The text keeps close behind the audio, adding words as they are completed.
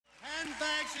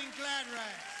in glad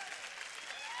rags.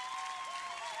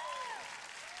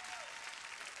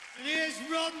 And here's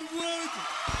Ron Wood.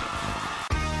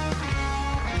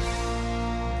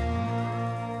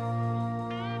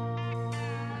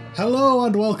 Hello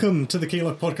and welcome to the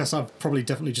Keylock podcast. I've probably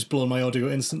definitely just blown my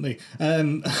audio instantly.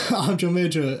 I'm John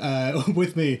Major.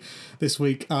 With me this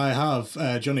week I have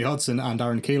Johnny Hodson and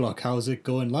Aaron Keylock. How's it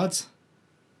going, lads?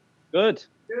 Good.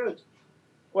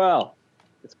 Well,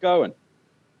 it's going.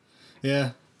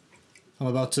 Yeah. I'm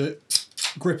about to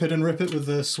grip it and rip it with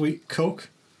the sweet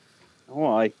Coke. Oh,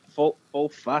 I full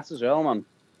fat as well, man.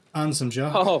 And some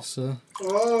Jack. Oh. So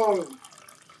Oh,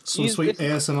 some sweet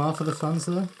ASMR for the fans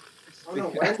there. on a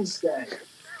Wednesday.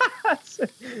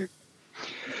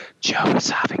 Joe's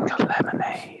having a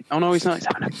lemonade. Oh no, he's not. He's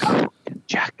having a Coke and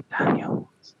Jack Daniels.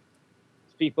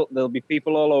 There'll be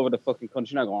people all over the fucking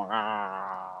country now going.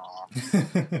 Ah.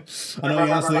 I know,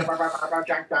 yeah,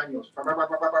 Jack Daniels.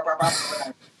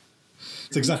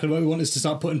 it's exactly what we want, is to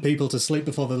start putting people to sleep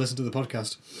before they listen to the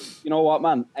podcast. You know what,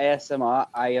 man? ASMR.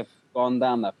 I have gone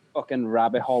down the fucking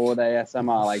rabbit hole with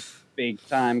ASMR, like big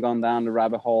time. Gone down the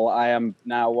rabbit hole. I am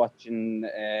now watching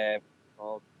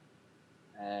called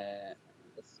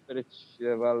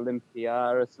Spiritual Olympia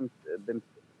or something.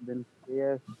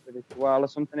 Olympia Spiritual or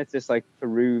something. It's this like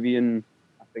Peruvian,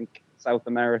 I think South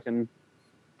American,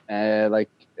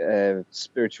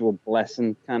 spiritual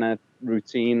blessing kind of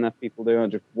routine that people do. I'm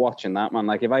just watching that, man.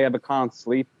 Like if I ever can't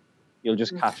sleep, you'll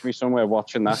just catch me somewhere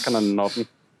watching that kind of nothing.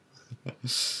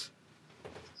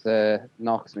 It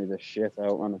knocks me the shit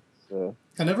out, man.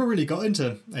 I never really got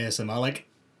into ASMR. Like,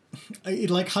 it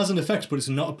like has an effect, but it's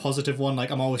not a positive one. Like,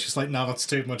 I'm always just like, no, that's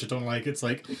too much. I don't like it. It's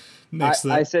like makes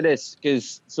I said this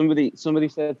because somebody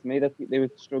said to me that they were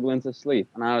struggling to sleep,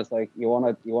 and I was like, you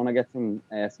wanna get some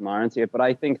ASMR into it. But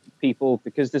I think people,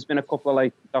 because there's been a couple of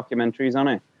like documentaries on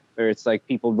it where it's like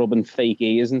people rubbing fake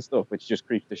ears and stuff, which just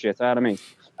creeps the shit out of me.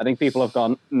 I think people have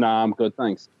gone, nah, I'm good,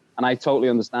 thanks. And I totally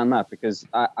understand that, because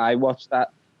I watched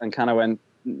that and kind of went,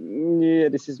 yeah,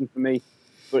 this isn't for me.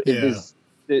 But it's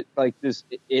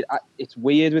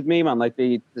weird with me, man. Like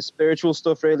the spiritual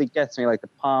stuff really gets me, like the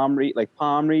palm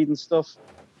reading stuff,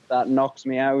 that knocks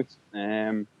me out.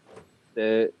 The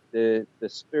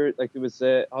spirit, like there was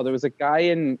a guy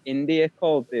in India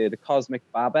called the Cosmic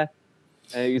Baba.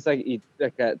 He was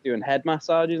doing head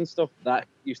massages and stuff. That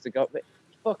used to go. He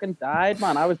fucking died,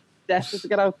 man. I was desperate to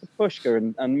get out to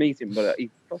Pushka and meet him, but he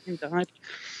fucking died.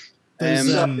 I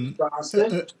don't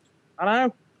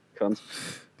know. Cunt.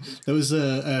 There was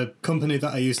a company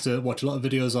that I used to watch a lot of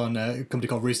videos on, a company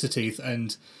called Rooster Teeth,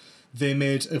 and they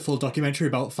made a full documentary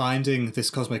about finding this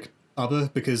Cosmic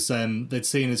Baba, because they'd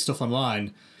seen his stuff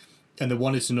online and they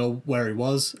wanted to know where he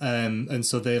was, and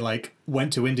so they like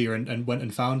went to India and went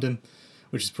and found him,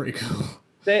 which is pretty cool.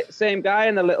 Same guy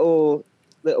in the little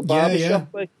barber shop.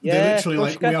 Like, They literally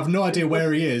like, we have no idea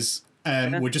where he is.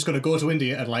 We're just going to go to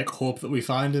India and like hope that we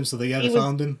find him. So they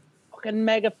found him. Fucking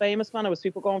mega famous, man. There was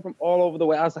people going from all over the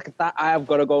way. I was like, that I have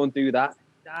got to go and do that.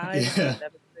 Yeah.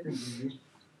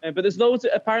 But there's loads.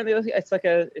 Apparently,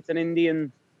 it's an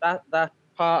Indian, that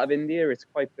part of India. It's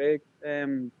quite big.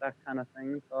 That kind of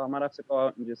thing. So I might have to go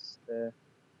out and just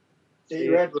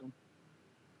yeah,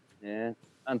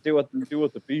 and do what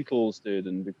the Beatles did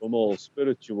and become all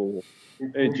spiritual.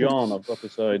 Hey John, I've got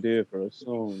this idea for a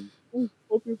song.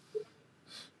 Okay.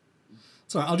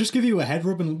 Sorry, I'll just give you a head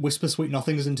rub and whisper sweet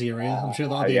nothings into your ear. I'm sure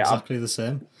that'll be exactly the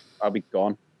same. I'll be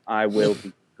gone. I will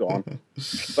be gone.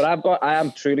 But I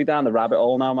am truly down the rabbit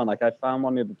hole now, man. Like I found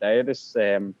one the other day, this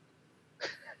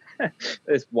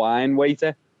this wine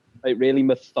waiter, like really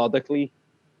methodically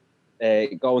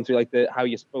going through like how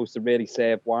you're supposed to really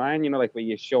serve wine. You know, like where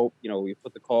you you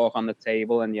put the cork on the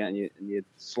table and you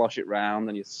slosh it round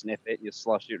and you sniff it, and you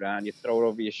slosh it round, you throw it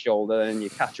over your shoulder and you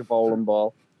catch a bowling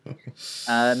ball.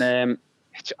 And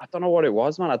I don't know what it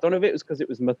was, man. I don't know if it was because it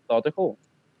was methodical,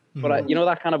 but you know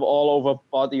that kind of all over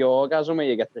body orgasm where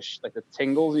you get the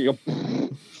tingles. You go,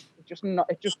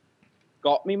 it just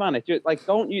got me, man. It just like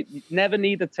you never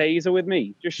need a taser with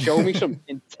me. Just show me some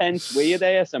intense weird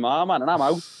ASMR, man, and I'm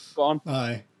out, gone.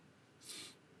 Aye.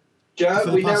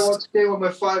 Joe, we know what to do when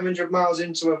we're 500 miles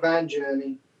into a van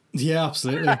journey. Yeah,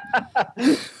 absolutely.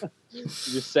 You're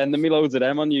just sending me loads of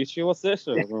them on YouTube. What's this?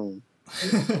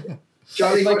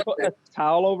 Johnny, like putting a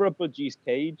towel over a budgie's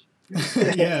cage.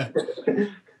 Yeah.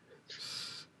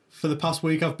 For the past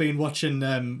week, I've been watching.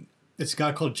 It's a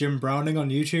guy called Jim Browning on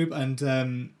YouTube,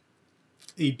 and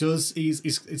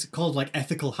it's called like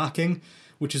ethical hacking,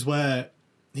 which is where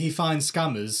he finds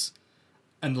scammers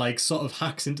and like sort of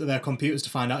hacks into their computers to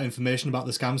find out information about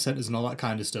the scam centers and all that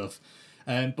kind of stuff.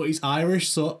 But he's Irish,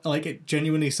 so like it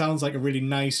genuinely sounds like a really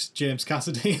nice James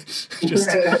Cassidy. Just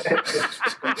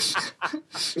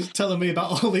telling me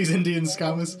about all these Indian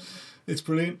scammers. It's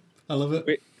brilliant. I love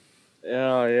it.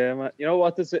 Oh yeah, man. You know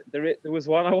what? There was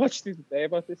one I watched the other day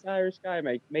about this Irish guy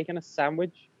making a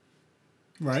sandwich.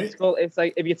 Right. It's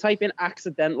like if you type in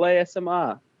accidentally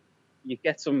ASMR, you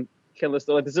get some killer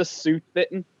stuff. There's a suit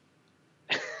fitting.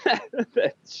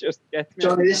 That's just gets me.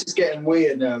 Johnny, this is getting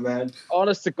weird now, man.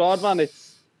 Honest to God, man, it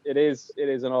is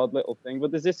an odd little thing.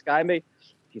 But there's this guy, mate.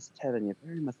 He's telling you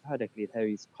very methodically how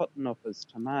he's cutting up his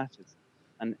tomatoes,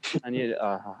 and you.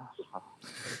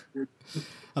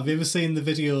 Have you ever seen the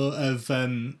video of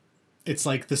it's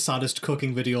like the saddest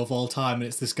cooking video of all time, and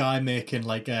it's this guy making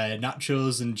like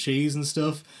nachos and cheese and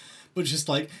stuff, but just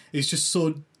like he's just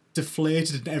so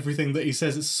deflated in everything that he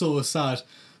says. It's so sad,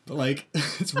 but like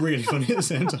it's really funny at the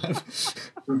same time.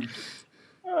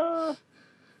 I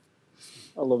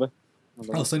love it.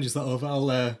 I'll send you that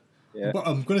over. But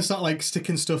I'm gonna start like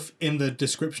sticking stuff in the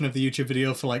description of the YouTube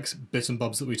video for like bits and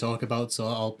bobs that we talk about.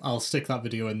 So I'll stick that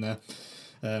video in there.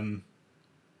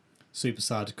 Super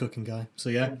sad cooking guy. So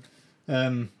yeah,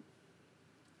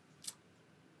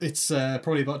 it's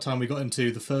probably about time we got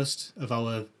into the first of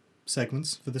our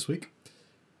segments for this week.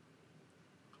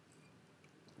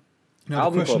 Now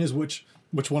the question is which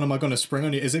one am I going to spring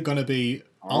on you? Is it going to be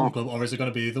Album Club or is it going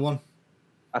to be the other one?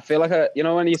 I feel like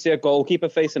when you see a goalkeeper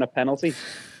facing a penalty.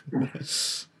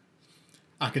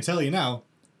 I can tell you now,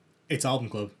 it's Album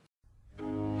Club.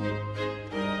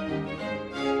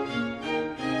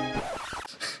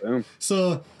 Boom.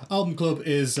 So, Album Club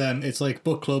is it's like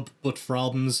book club, but for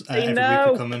albums. Every week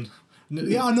know. are coming.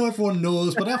 Yeah, I know everyone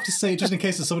knows, but I have to say, just in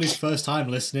case it's somebody's first time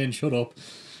listening, shut up.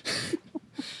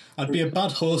 I'd be a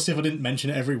bad host if I didn't mention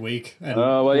it every week.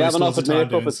 Oh, well, you haven't offered me a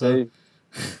cup of tea.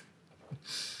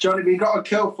 Johnny, we got to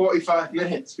kill 45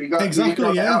 minutes.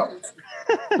 Exactly, yeah.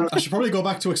 I should probably go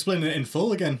back to explaining it in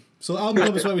full again. So, Album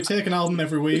Club is where we take an album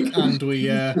every week and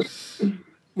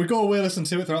we go away, listen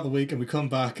to it throughout the week, and we come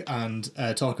back and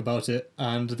talk about it.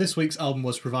 And this week's album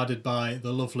was provided by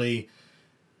the lovely,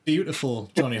 beautiful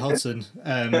Johnny Hodson,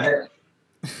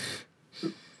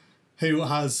 who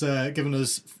has given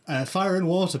us Fire and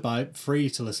Water by Free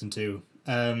to listen to.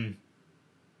 Favorite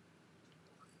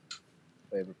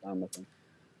band, I think.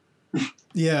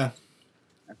 Yeah.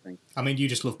 I think. I mean, you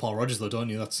just love Paul Rodgers, though, don't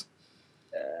you? That's.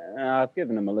 I've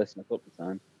given him a listen a couple of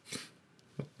times.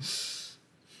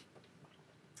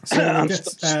 So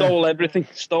stole everything.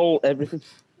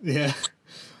 Yeah.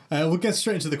 We'll get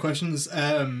straight into the questions.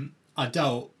 I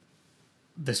doubt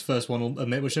this first one will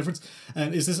make much difference.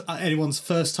 Is this anyone's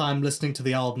first time listening to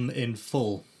the album in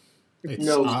full?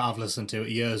 No. I've listened to it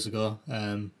years ago.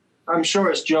 I'm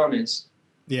sure it's Johnny's.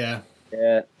 Yeah.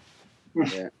 Yeah.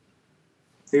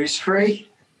 Who's free?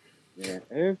 Yeah.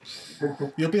 Who?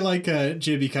 You'll be like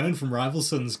J.B. Cannon from Rival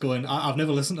Sons going, I've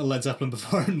never listened to Led Zeppelin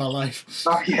before in my life.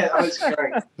 Oh, yeah, that was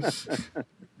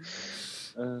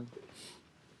great.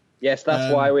 Yes,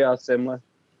 that's why we are similar.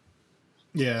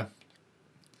 Yeah.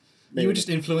 You were just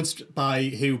influenced by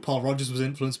who Paul Rodgers was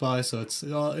influenced by, so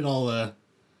it all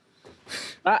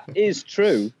That is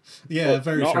true. Yeah,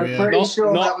 very true. Yeah. Pretty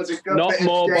sure that was a good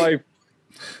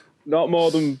Not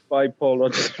more than by Paul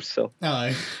Rodgers himself.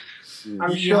 Aye.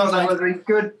 I'm sure that was a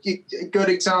good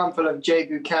example of Jay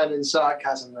Buchanan's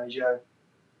sarcasm, though, Joe.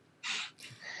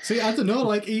 See, I don't know.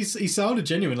 Like he sounded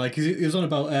genuine. Like he was on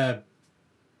about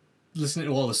listening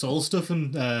to all the soul stuff,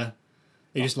 and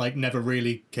he just like never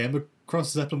really came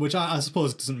across Zeppelin, which I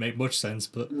suppose doesn't make much sense.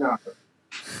 But no.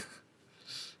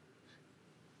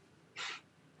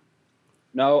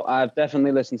 No, I've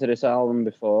definitely listened to this album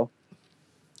before.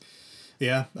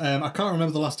 Yeah, I can't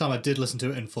remember the last time I did listen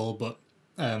to it in full, but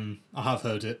I have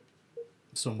heard it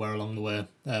somewhere along the way.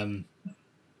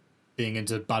 Being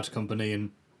into Bad Company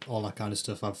and all that kind of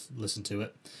stuff, I've listened to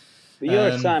it. But you're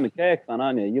a Simon Kirk fan,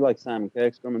 aren't you? You like Simon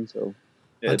Kirk's drumming, so...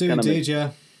 I do indeed,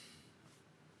 yeah.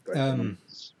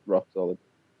 Rock solid.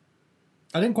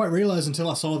 I didn't quite realise until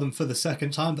I saw them for the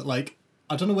second time that, like,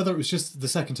 I don't know whether it was just the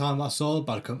second time I saw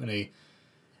Bad Company,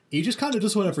 he just kind of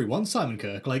does whatever he wants, Simon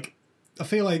Kirk. Like, I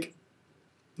feel like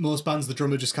most bands, the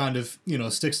drummer just kind of,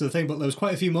 sticks to the thing, but there was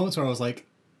quite a few moments where I was like,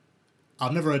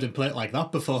 I've never heard him play it like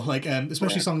that before. Like,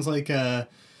 especially songs like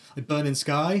Burning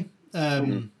Sky.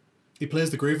 He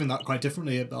plays the groove in that quite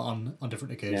differently on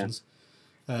different occasions.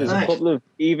 Yeah. There's a couple of,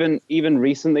 even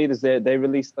recently, they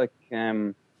released like,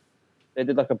 they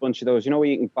did like a bunch of those, where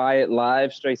you can buy it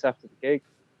live straight after the gig.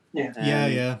 Yeah.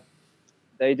 Yeah.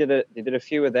 They did a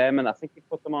few of them, and I think they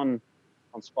put them on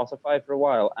Spotify for a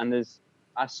while, and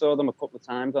I saw them a couple of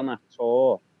times on that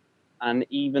tour, and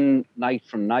even Night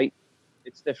from Night,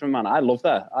 it's different, man. I love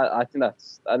that. I think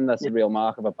that's a real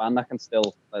mark of a band that can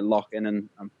still like lock in and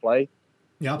play.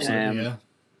 Yeah, absolutely. Yeah.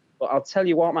 But I'll tell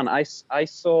you what, man. I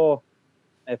saw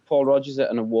Paul Rodgers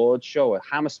at an awards show at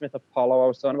Hammersmith Apollo. I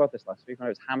was talking about this last week when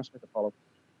it was Hammersmith Apollo.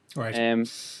 Right.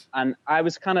 And I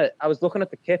was looking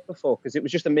at the kit before because it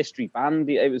was just a mystery band.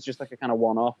 It was just like a kind of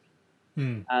one-off.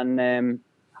 And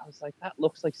I was like, that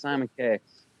looks like Simon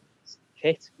Kirk's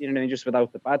kit, you know what I mean? Just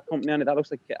without the bad company on it. That looks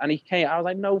like Kit. And he came, I was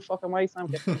like, no fucking way,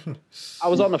 Simon Kirk. I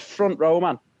was on the front row,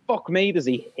 man. Fuck me, does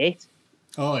he hit?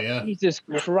 Oh, yeah. Jesus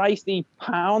Christ, he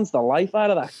pounds the life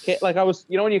out of that kit. Like I was,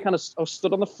 you know, when you kind of I was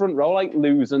stood on the front row, like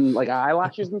losing like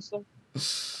eyelashes and stuff.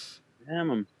 Yeah,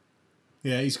 man.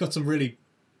 Yeah, he's got some really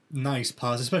nice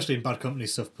parts, especially in Bad Company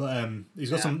stuff. But he's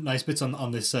got some nice bits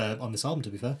on this album, to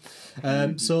be fair.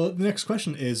 So the next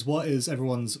question is, what is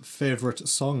everyone's favourite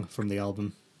song from the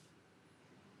album?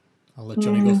 I'll let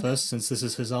Johnny go first, since this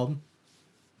is his album.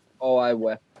 Oh, I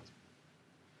Wept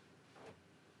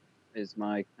is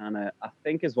my kind of, I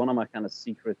think is one of my kind of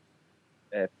secret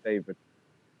favourite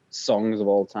songs of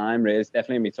all time. Really, it's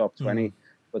definitely in my top 20.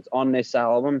 But on this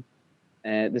album,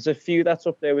 there's a few that's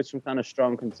up there with some kind of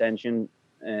strong contention.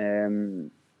 But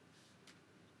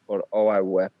Oh, I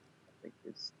Wept, I think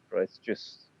it's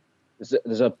just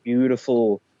there's a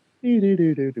beautiful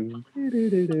that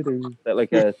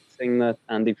like a thing that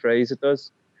Andy Fraser does.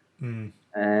 I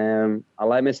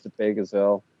like Mr. Big as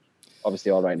well.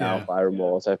 Obviously, All Right Now, Fire and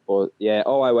Water. But yeah,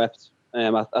 Oh, I Wept.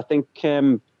 I think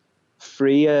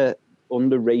Free are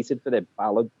underrated for their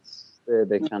ballads,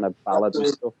 their kind of ballads and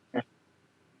stuff.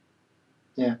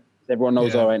 Yeah. Everyone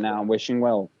knows All Right Now and Wishing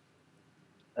Well.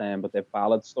 But their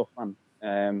ballad stuff, man.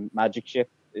 Magic Ship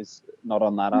is not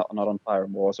on that, not on Fire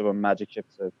and Water, but Magic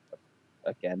Ship's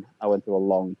again. I went through a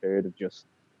long period of just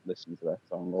listening to that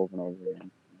song over and over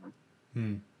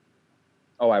again.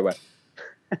 Oh, I Wept.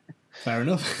 Fair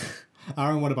enough.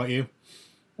 Aaron, what about you?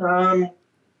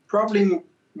 Probably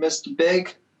Mr.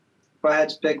 Big, if I had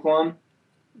to pick one.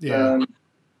 Yeah.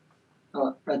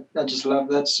 I just love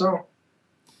that song.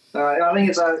 I think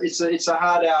it's a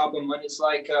hard album. When it's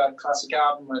like a classic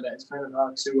album like that, it's kind of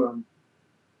hard to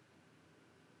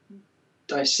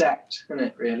dissect, isn't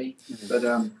it, really? But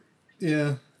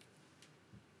yeah.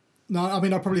 No, I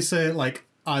mean, I'd probably say like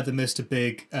either Mr.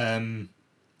 Big,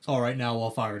 All Right Now,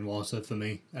 or Fire and Water for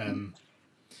me.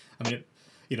 I mean,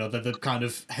 you know, they're the kind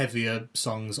of heavier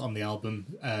songs on the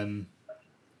album.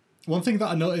 One thing that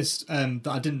I noticed, that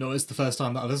I didn't notice the first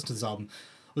time that I listened to this album,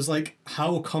 was like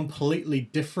how completely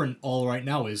different All Right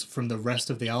Now is from the rest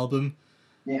of the album.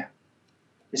 Yeah.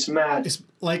 It's mad. It's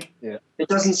like... Yeah. It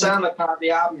doesn't sound like part of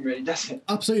the album, really, does it?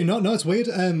 Absolutely not. No, it's weird.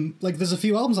 Like, there's a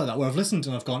few albums like that where I've listened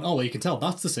and I've gone, oh, well, you can tell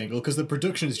that's the single, because the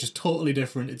production is just totally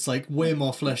different. It's, like, way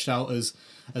more fleshed out as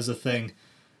a thing.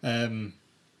 And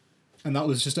that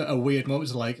was just a weird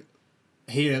moment to, like,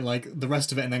 hear, like, the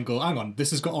rest of it and then go, hang on,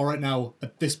 this has got All Right Now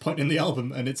at this point in the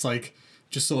album, and it's, like,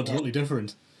 just so totally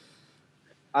different.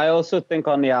 I also think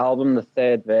on the album, the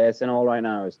third verse in All Right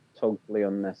Now is totally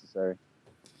unnecessary.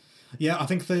 Yeah, I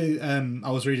think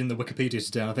I was reading the Wikipedia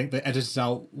today, and I think they edited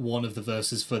out one of the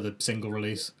verses for the single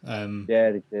release.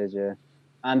 Yeah, they did, yeah.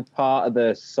 And part of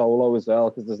the solo as well,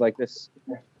 because there's like this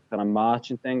kind of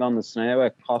marching thing on the snare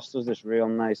where Costa's this real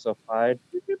nice up-high.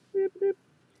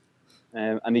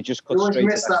 And he just cut straight. You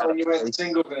missed that when you went the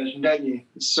single version, don't you?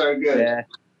 It's so good. Yeah.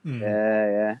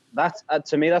 Yeah. That's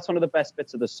to me, that's one of the best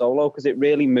bits of the solo because it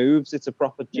really moves. It's a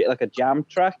proper like a jam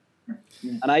track,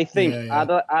 and I think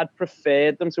I'd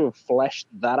preferred them to have fleshed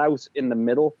that out in the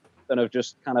middle than have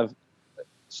just kind of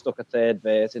stuck a third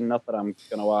verse in. Not that I'm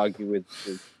going to argue with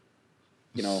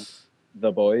you know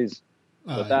the boys,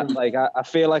 but that like I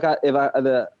feel like if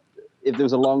there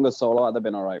was a longer solo, I'd have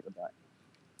been all right with that.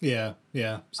 Yeah.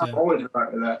 I'm always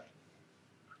right with that.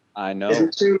 I know. Is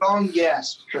it too long?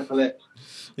 Yes, triple it.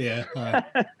 Yeah.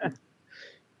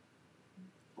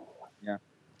 Yeah.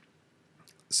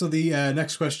 So the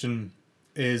next question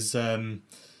is the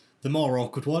more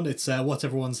awkward one. It's what's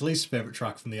everyone's least favourite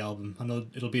track from the album? I know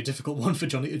it'll be a difficult one for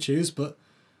Johnny to choose, but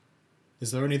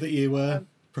is there any that you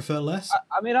prefer less?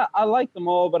 I mean, I like them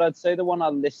all, but I'd say the one I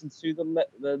listened to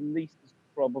the least is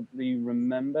probably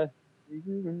Remember. Do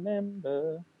you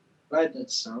remember? Right,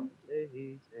 that song.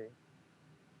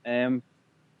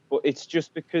 But it's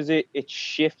just because it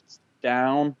shifts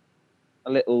down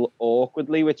a little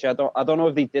awkwardly, which I don't know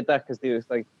if they did that because they was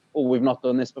like, oh, we've not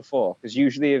done this before. Because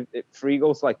usually if Free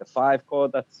goes to like the 5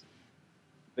 chord, that's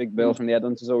Big Bill from the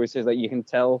Headhunters always says that you can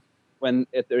tell when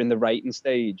they're in the writing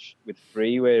stage with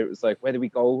Free, where it was like, where do we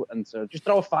go? And so just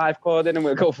throw a 5 chord in and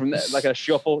we'll go from there, like a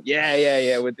shuffle.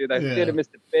 Yeah, we'll do that. Yeah. They do it in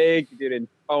Mr. Big, they do it in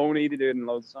Pony, they do it in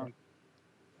loads of songs.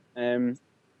 And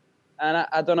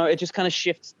I don't know, it just kind of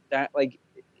shifts that, like,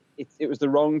 it was the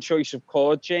wrong choice of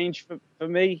chord change for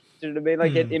me. Do you know what I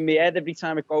mean? Like, in my head, every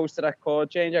time it goes to that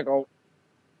chord change, I go,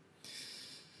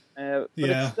 but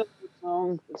it's still a good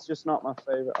song. It's just not my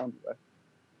favourite on the record.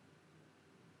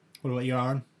 What about you,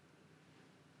 Aaron?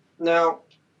 Now,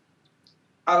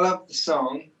 I love the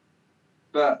song,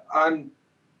 but I'm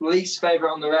least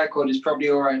favourite on the record is probably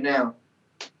All Right Now.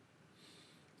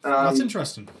 That's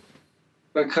interesting.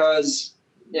 Because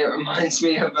it reminds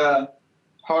me of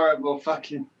horrible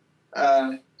fucking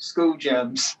school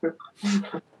jams.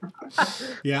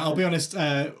 Yeah, I'll be honest.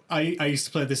 I used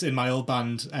to play this in my old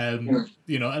band.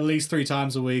 You know, at least 3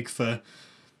 times a week for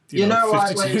you know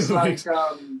like 52 when it's weeks.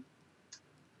 like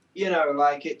you know,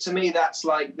 like it to me that's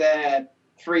like their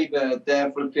Freebird,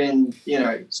 their flipping, you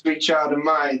know, Sweet Child of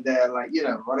Mine, they're like, you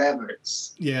know, whatever.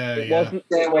 It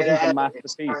wasn't a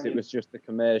masterpiece, it was just a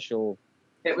commercial.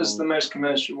 It was the most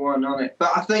commercial one on it.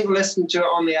 But I think listening to it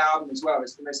on the album as well,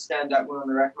 it's the most standout one on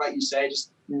the record. Like you say, it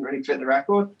just didn't really fit the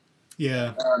record.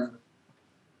 Yeah.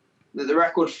 The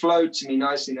record flowed to me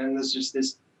nicely, and there's just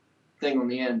this thing on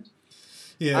the end.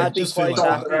 Yeah, I'd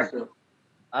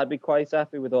be quite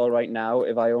happy with All Right Now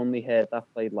if I only heard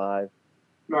that played live.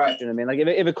 Right. Do you know what I mean?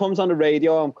 Like, if it comes on the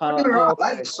radio, I'm kind of like, I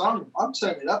like the song. I'm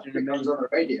turning it up if it comes on the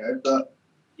radio, but...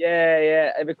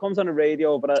 Yeah. If it comes on the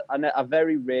radio, but I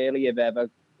very rarely,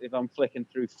 if I'm flicking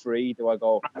through Free, do I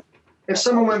go... If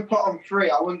someone went put on Free,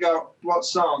 I wouldn't go, what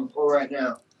song? All Right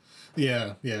Now.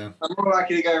 Yeah. I'm more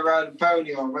likely to go Ride a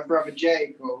Pony or My Brother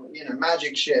Jake or, you know,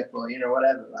 Magic Ship or, you know,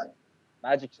 whatever. Like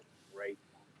Magic Ship is great.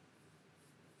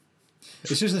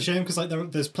 It's just a shame because like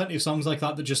there's plenty of songs like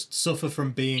that that just suffer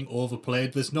from being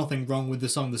overplayed. There's nothing wrong with the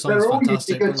song. The song's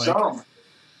fantastic. They're all good songs.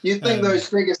 You'd think those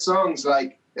bigger songs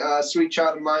like Sweet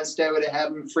Child of Mine, Stairway to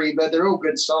Heaven, Freebird, they're all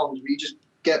good songs, but you just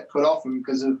get put off them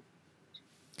because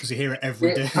you hear it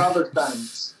every day. Cover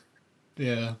bands.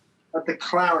 Yeah. At the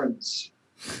Clarence.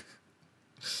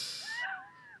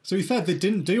 To be fair, they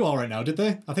didn't do All Right Now, did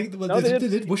they? I think they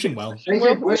did Wishing Well. They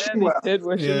did Wishing Well. They did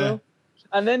Wishing Well.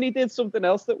 And then he did something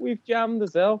else that we've jammed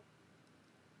as well.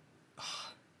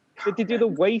 Did they do The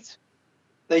Wait?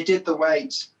 They did The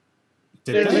Wait.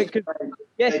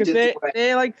 Because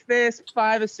they're like first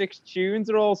 5 or 6 tunes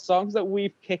are all songs that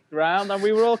we've kicked around, and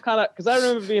we were all kind of, because I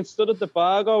remember being stood at the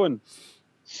bar going,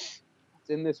 "What's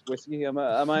in this whiskey? Am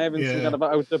I having some kind of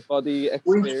out of body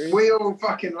experience?" We all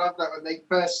fucking loved that when they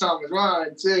first song was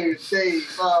 1, 2, 3,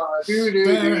 4, do.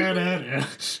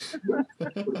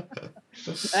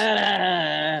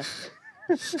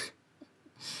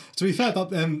 To be fair,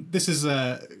 this is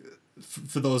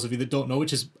for those of you that don't know,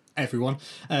 which is everyone.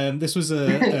 This was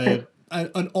an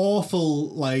awful,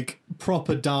 like,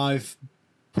 proper dive.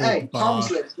 Hey, bar.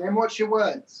 Tom's lives. Then what's your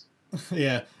words?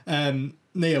 Yeah,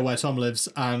 near where Tom lives,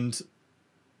 and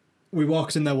we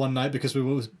walked in there one night because we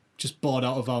were just bored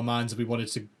out of our minds and we wanted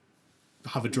to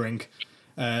have a drink.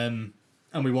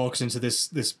 And we walked into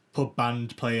this pub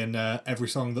band playing every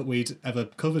song that we'd ever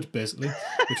covered, basically,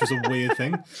 which was a weird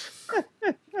thing.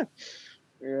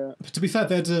 Yeah. But to be fair,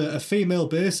 they had a female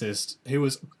bassist who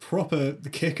was proper the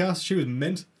kick-ass. She was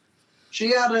mint.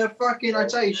 She had her fucking, I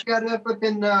tell you, she had her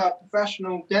fucking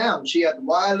professional down. She had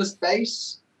wireless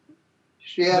bass.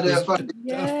 She had her fucking...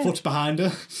 a foot behind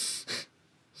her.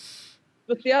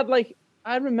 But they had, like,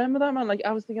 I remember that, man. Like,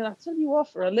 I was thinking, I'll tell you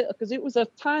what, for a little, because it was a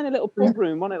tiny little pub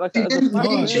room, wasn't it? Like,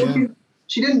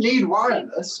 she didn't need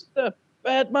wireless. The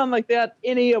bed, man. Like, they had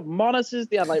in-ear monitors,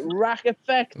 they had, like, rack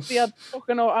effects, they had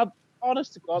fucking,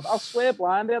 honest to God, I'll swear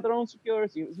blind, they had their own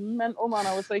security. It was mental, man.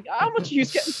 I was like, how much are you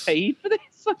getting paid for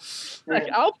this? Like,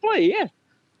 I'll play, yeah.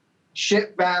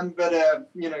 Shit band, but,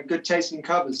 you know, good taste in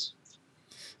covers.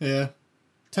 Yeah.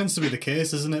 Tends to be the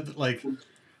case, isn't it? That, like,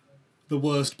 the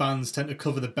worst bands tend to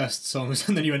cover the best songs,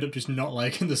 and then you end up just not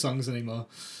liking the songs anymore.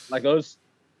 Like us.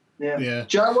 Yeah.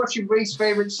 Joe, what's your least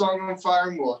favourite song on Fire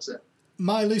and Water?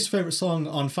 My least favourite song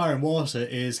on Fire and Water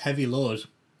is Heavy Load.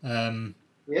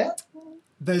 Yeah?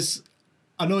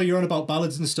 I know you're on about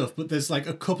ballads and stuff, but there's like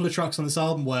a couple of tracks on this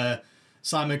album where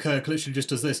Simon Kirk literally just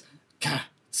does this,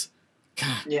 cats,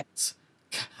 cats,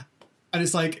 and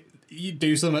it's like, you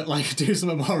do something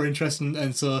more interesting,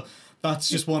 and so that's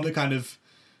just one that kind of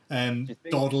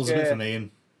dawdles a bit for me. And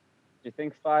do you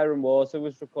think Fire and Water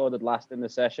was recorded last in the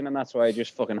session, and that's why I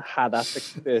just fucking had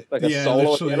that like a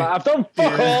solo? Like, I've done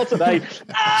fuck all today.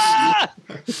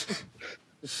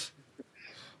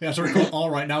 We have to record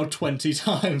All Right Now 20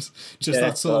 times, just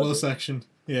that solo section.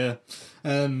 Yeah.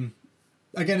 Again,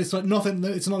 it's like nothing.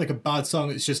 It's not like a bad song.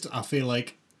 It's just I feel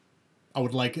like I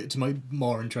would like it to be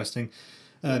more interesting,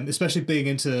 especially being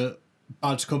into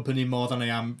Bad Company more than I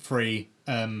am Free.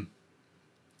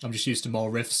 I'm just used to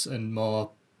more riffs and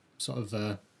more sort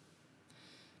of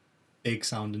big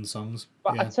sounding songs.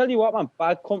 But I tell you what, man,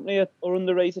 Bad Company are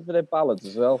underrated for their ballads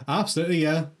as well. Absolutely,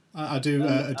 yeah. I do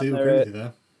And agree with you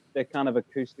there. They're kind of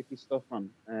acoustic-y stuff, man.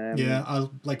 Yeah, I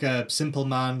like a Simple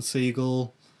Man,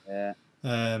 Seagull. Yeah.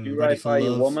 Ready Right for by Love.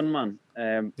 Your Woman,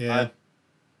 man. Yeah.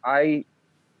 I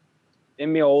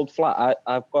in my old flat,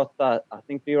 I've got that. I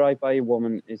think Be Right by Your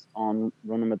Woman is on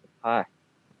Run 'Em at the Park,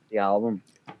 the album.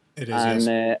 It is, and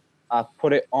yes. I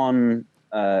put it on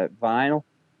vinyl,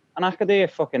 and I could hear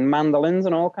fucking mandolins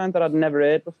and all kinds that I'd never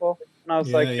heard before. And I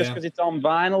was like, just because it's on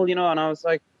vinyl, you know, and I was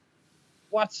like,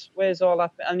 what? Where's all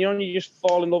that? And you know, you just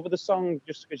fall in love with the song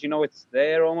just because you know it's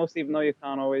there almost, even though you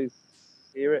can't always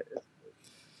hear it.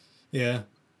 Yeah,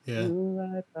 yeah.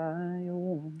 Right by Your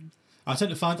Woman. I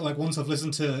tend to find that, like, once I've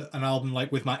listened to an album,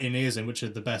 like, with my in-ears in, which are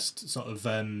the best sort of,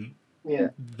 the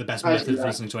best method for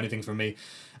listening to anything from me,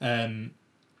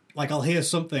 like, I'll hear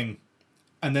something,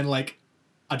 and then, like,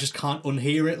 I just can't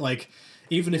unhear it, like,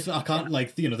 even if I can't,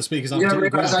 like, you know, the speakers aren't particularly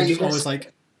great, I can just always,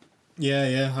 like,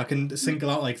 I can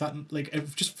single out, like, that, like,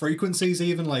 just frequencies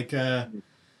even, like, there's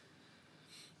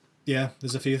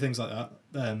a few things like that,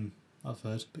 I've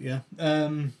heard, but yeah.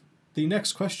 The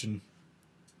next question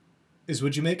is,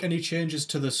 would you make any changes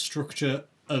to the structure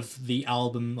of the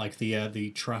album, like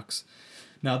the tracks?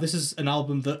 Now, this is an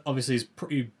album that obviously is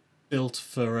pretty built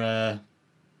for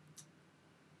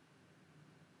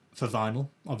vinyl.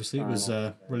 Obviously, it was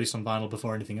released on vinyl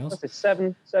before anything else. What's it,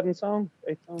 seven songs?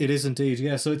 8 songs? It is indeed,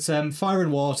 yeah. So it's Fire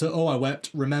and Water, Oh I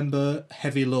Wept, Remember,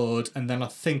 Heavy Load, and then I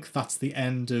think that's the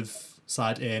end of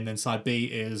side A, and then side B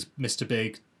is Mr.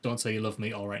 Big, Don't Say You Love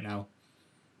Me, All Right Now.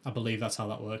 I believe that's how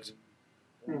that worked.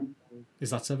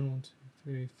 Is that 7? 1, 2,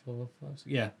 3, 4, 5, 6?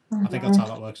 Yeah, I think that's how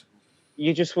that worked.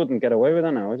 You just wouldn't get away with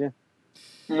that now, would you?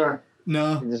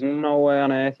 No. There's no way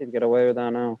on earth you'd get away with that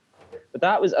now. But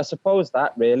that was, I suppose,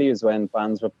 that really is when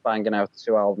bands were banging out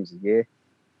 2 albums a year.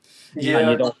 Yeah, and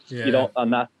you don't,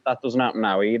 and that doesn't happen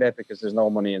now either because there's no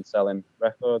money in selling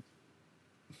records.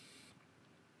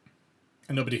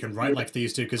 And nobody can write like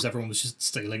these two because everyone was just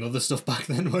stealing other stuff back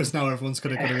then, whereas now everyone's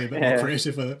going to be a bit more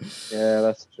creative with it. Yeah,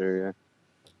 that's true, yeah.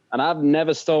 And I've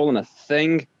never stolen a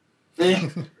thing.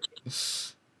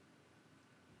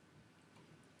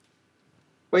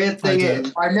 Weird thing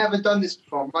is, I've never done this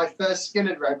before. My first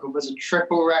Skinner record was a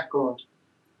triple record.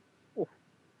 Ooh.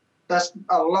 That's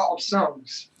a lot of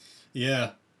songs.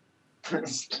 Yeah.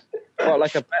 What,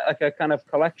 like a kind of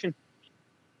collection?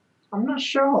 I'm not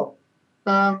sure.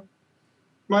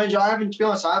 Mind you, to be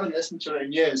honest, I haven't listened to it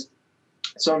in years.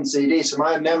 It's on CD, so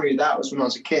my memory of that was when I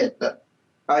was a kid. But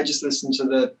I just listened to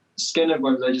the Skinner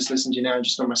ones. I just listened to now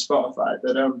just on my Spotify.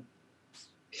 But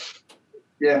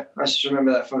yeah, I just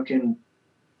remember that fucking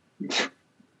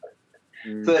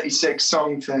 36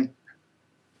 song thing.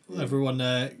 Everyone,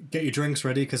 get your drinks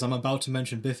ready because I'm about to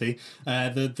mention Biffy.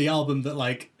 The album that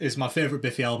like is my favorite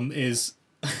Biffy album is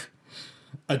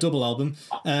a double album,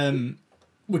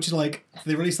 which is like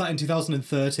they released that in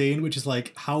 2013. Which is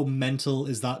like, how mental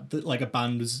is that like a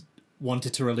band was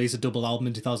wanted to release a double album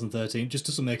in 2013? Just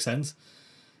doesn't make sense.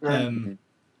 But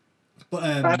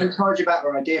I haven't told you about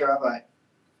our idea, have I?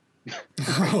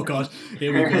 Oh god,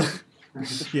 here we go.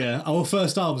 Yeah, our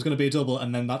first album is going to be a double,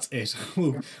 and then that's it.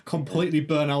 We'll completely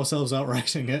burn ourselves out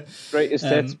writing it. Greatest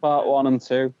Hits Part 1 and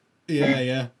 2.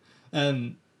 Yeah.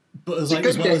 But as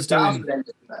well as doing,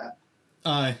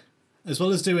 as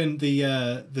well as doing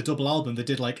the double album, they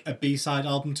did like a B-side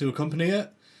album to accompany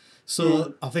it.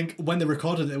 So I think when they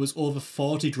recorded it, was over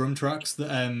 40 drum tracks that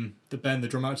Ben, the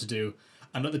drummer, had to do.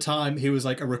 And at the time, he was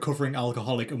like a recovering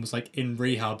alcoholic and was like in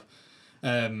rehab.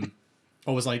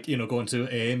 Or was like, you know, going to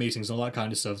AA meetings and all that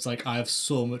kind of stuff. It's like, I have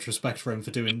so much respect for him for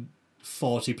doing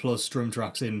 40 plus drum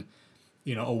tracks in,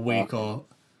 you know, a week or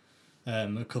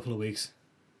a couple of weeks.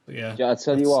 But yeah. I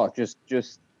tell you what,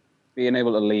 just being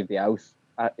able to leave the house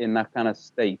in that kind of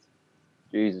state,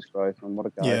 Jesus Christ, man, what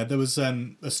a guy. Yeah, there was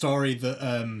a story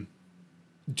that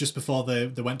just before they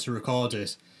went to record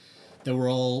it, they were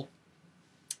all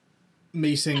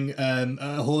meeting at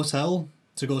a hotel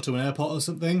to go to an airport or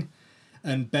something.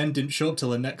 And Ben didn't show up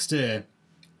till the next day,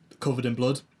 covered in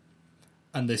blood.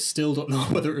 And they still don't know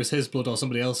whether it was his blood or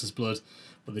somebody else's blood.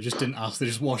 But they just didn't ask, they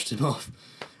just washed him off.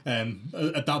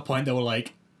 At that point, they were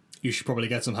like, you should probably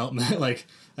get some help, mate. Like,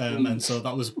 and so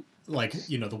that was, like,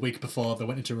 you know, the week before they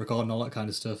went into record and all that kind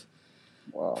of stuff.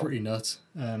 Wow. Pretty nuts.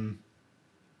 But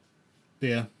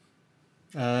yeah.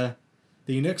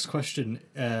 The next question...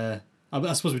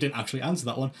 I suppose we didn't actually answer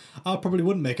that one. I probably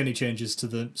wouldn't make any changes to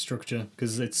the structure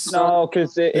because it's... No,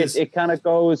 because it kind of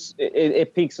goes...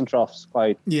 It peaks and troughs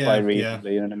quite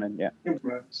reasonably, you know what I mean?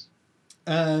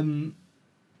 Yeah.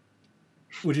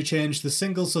 Would you change the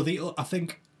single? So I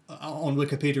think on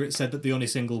Wikipedia it said that the only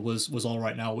single was All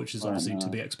Right Now, which is obviously to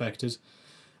be expected.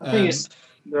 I think it's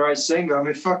the right single. I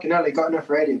mean, fucking hell, they got enough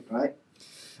radio play.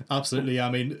 Absolutely.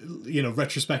 I mean, you know,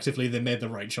 retrospectively, they made the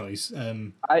right choice.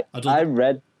 I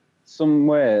read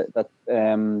somewhere that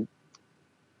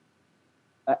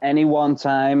at any one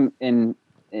time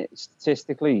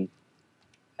statistically,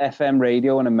 FM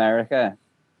radio in America,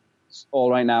 All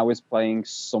Right Now is playing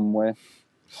somewhere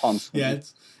constantly. Yeah,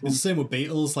 it's the same with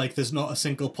Beatles. Like, there's not a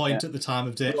single point at the time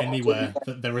of day anywhere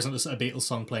that there isn't a Beatles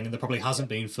song playing, and there probably hasn't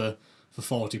been for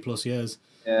 40 plus years.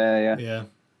 Yeah.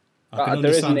 I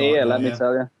there isn't here, let me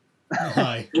tell you.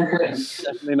 Hi.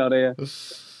 Definitely not here. I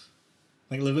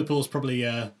think Liverpool's probably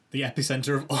the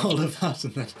epicenter of all of that,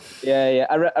 isn't it? Yeah.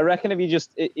 I reckon if you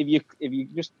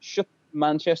just shut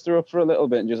Manchester up for a little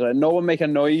bit and just let no one make a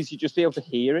noise, you just be able to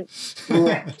hear it.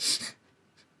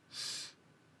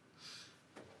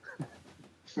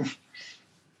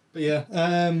 But yeah,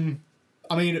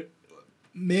 I mean,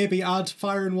 maybe add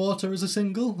Fire and Water as a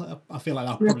single. I feel like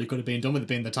that probably could have been done with it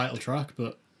being the title track,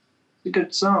 but It's a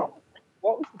good song.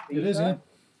 What was the B-side? It is, yeah.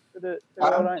 To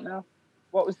All Right Now?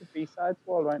 What was the B-side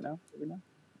to All Right Now? Do we know?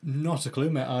 Not a clue,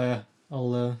 mate.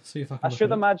 I'll see if I can. I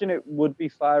should imagine it would be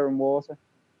Fire and Water.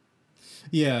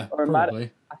 Yeah, Or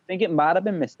probably. I think it might have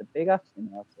been Mr. Big, actually.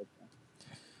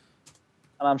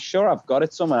 And I'm sure I've got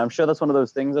it somewhere. I'm sure that's one of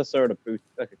those things I saw at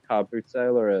like a car boot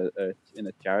sale or in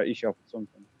a charity shop or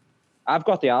something. I've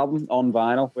got the album on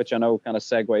vinyl, which I know kind of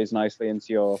segues nicely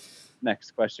into your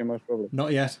next question, most probably.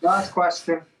 Not yet. Last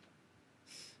question.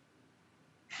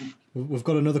 We've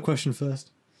got another question first.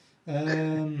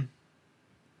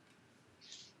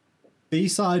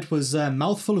 B-side was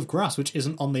Mouthful of Grass, which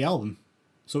isn't on the album.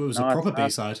 So it was a proper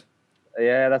B-side.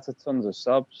 Yeah, that's a Tons of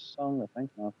Subs song, I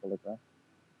think. Mouthful of Grass.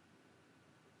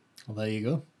 Well, there you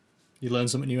go. You learn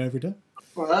something new every day.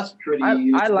 Well, that's pretty.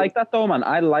 I like that though, man.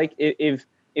 I like if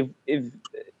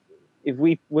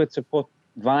we were to put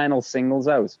vinyl singles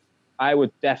out, I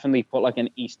would definitely put like an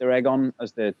Easter egg on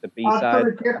as the B-side. I'd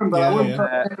put a different, but I wouldn't put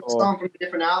a different song from a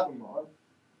different album on.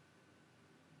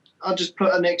 I'll just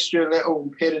put an extra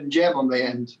little hidden gem on the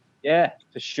end. Yeah,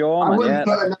 for sure, man. I wouldn't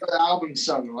put another album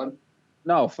song on.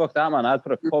 No, fuck that, man. I'd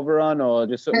put a cover on or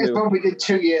just something. That's what we did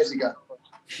 2 years ago.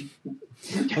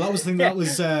 Well, that was the thing.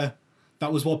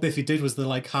 That was what Biffy did. Was they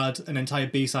like had an entire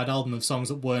B-side album of songs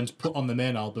that weren't put on the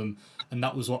main album, and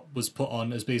that was what was put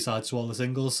on as B-sides to all the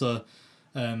singles. So,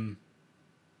 I mean,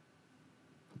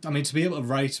 to be able to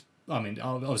write, I mean,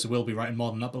 obviously we'll be writing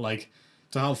more than that, but like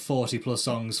to have 40 plus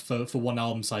songs for one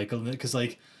album cycle, because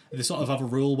like they sort of have a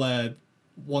rule where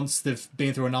once they've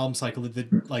been through an album cycle,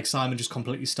 like Simon just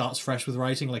completely starts fresh with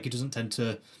writing. Like he doesn't tend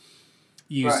to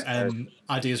use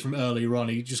ideas from earlier on.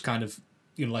 He just kind of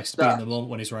likes to be in the moment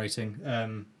when he's writing.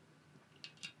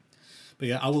 But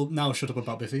yeah, I will now shut up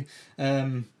about Biffy.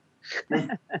 Does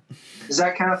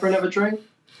that count for another drink?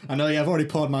 I know, yeah, I've already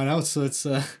poured mine out, so it's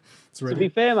ready. To be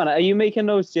fair, man, are you making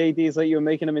those JDs like you were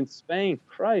making them in Spain?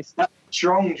 Christ. That's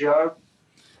strong, Joe.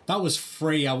 That was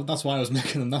free. That's why I was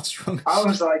making them that strong. I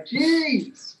was like,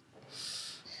 jeez.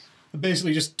 I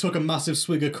basically just took a massive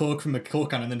swig of Coke from the Coke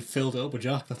can and then filled it up with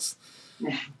Jack. That's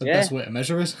the best way to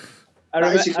measure it.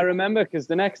 I remember because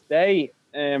the next day,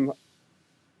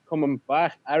 coming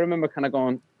back, I remember kind of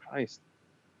going, Christ,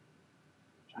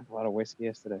 I drank a lot of whiskey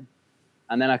yesterday.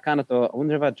 And then I kind of thought, I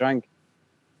wonder if I drank,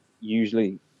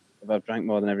 usually, if I've drank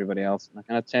more than everybody else. And I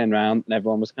kind of turned around and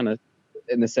everyone was kind of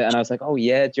in the set, and I was like, oh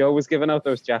yeah, Joe was giving out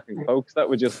those Jack and Cokes that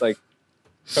were just like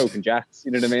Coke and Jacks,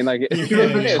 you know what I mean? Like, do you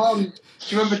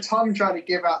remember Tom trying to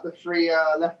give out the free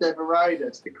leftover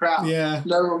riders to the crowd? Yeah.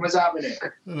 No one was having it.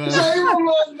 Does anyone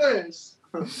want this?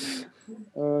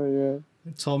 Oh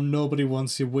yeah. Tom, nobody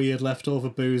wants your weird leftover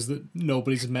booze that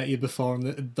nobody's met you before,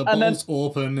 and the bottle's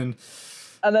open, and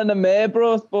then the mayor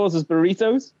brought us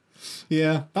burritos.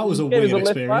 Yeah, that was a weird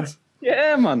experience.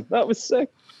 Yeah, man, that was sick.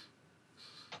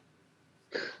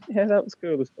 Yeah, that was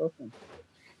cool as fuck, man.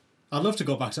 I'd love to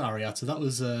go back to Arietta. That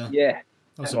was a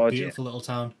beautiful little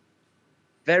town.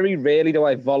 Very rarely do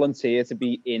I volunteer to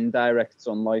be in direct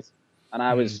sunlight, and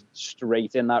I was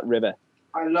straight in that river.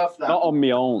 I love that. Not on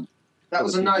my own. That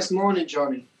was a nice morning,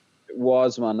 Johnny. It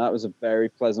was, man. That was a very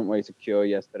pleasant way to cure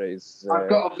yesterday's. I've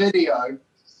got a video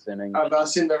sinning of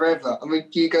us in the river. I mean,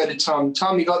 you go to Tom.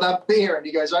 Tom, you got that beer? And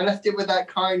he goes, I left it with that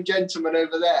kind gentleman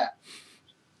over there.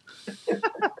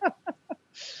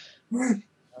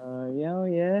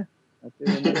 Yeah. I do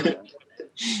remember that.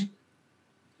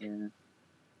 Yeah.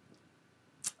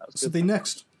 So the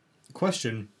next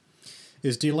question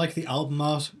is, do you like the album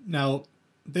art? Now,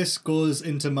 this goes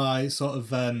into my sort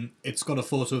of it's got a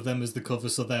photo of them as the cover,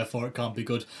 so therefore it can't be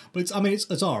good. But it's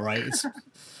all right. It's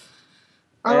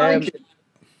I like it.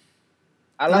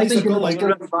 I think they've got, it's like-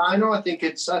 good on vinyl. I think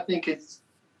it's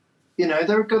you know,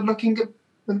 they're a good looking band.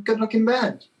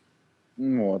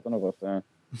 Oh, I don't know about that.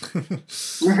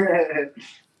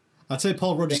 I'd say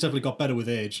Paul Rodgers definitely got better with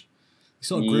age. He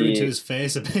sort of grew into his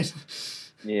face a bit.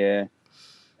 Yeah,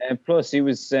 and plus he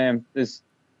was a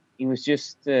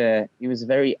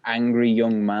very angry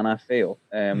young man. I feel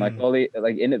like all the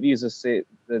interviews say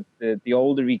the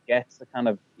older he gets, the kind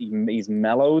of he's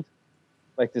mellowed.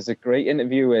 Like there's a great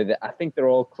interview where I think they're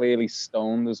all clearly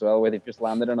stoned as well, where they've just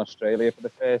landed in Australia for the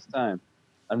first time,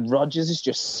 and Rodgers is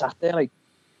just sat there like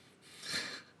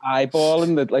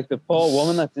eyeballing the poor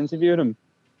woman that's interviewed him,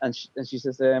 and she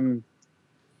says, do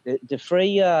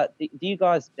you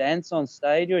guys dance on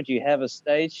stage, or do you have a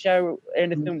stage show?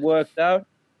 Anything worked out?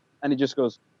 And he just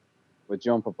goes, we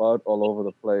jump about all over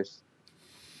the place.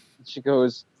 And she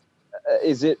goes,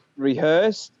 is it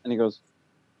rehearsed? And he goes,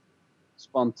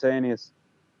 spontaneous.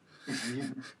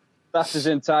 That's his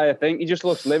entire thing. He just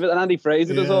looks livid. And Andy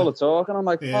Fraser does all the talk. And I'm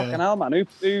like, fucking hell, man.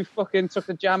 Who fucking took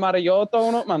the jam out of your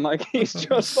donut, man? Like, he's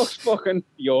just looks fucking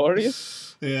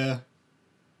furious. Yeah.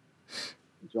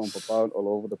 Jump about all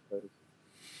over the place.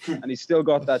 And he's still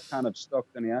got that kind of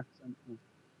Stockton accent.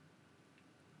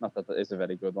 Not that it's a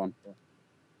very good one.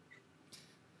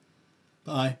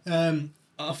 But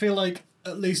I feel like,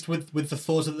 at least with the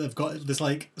photo that they've got, there's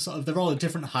like sort of they're all at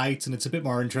different heights, and it's a bit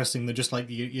more interesting than just like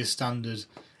your standard.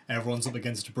 Everyone's up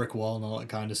against a brick wall and all that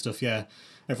kind of stuff. Yeah,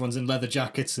 everyone's in leather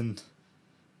jackets and.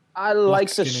 I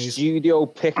like the skinnies. studio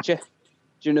picture. Do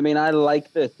you know what I mean? I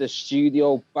like the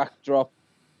studio backdrop.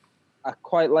 I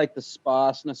quite like the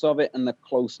sparseness of it and the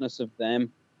closeness of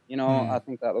them. You know, I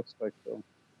think that looks quite cool.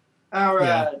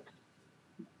 Our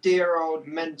dear old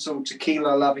mental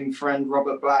tequila loving friend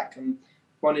Robert Black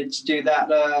wanted to do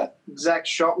that exact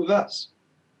shot with us.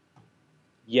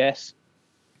 Yes.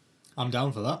 I'm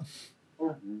down for that.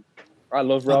 I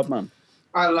love Rob, man.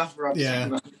 I love Rob. Yeah. so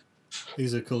much.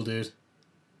 He's a cool dude.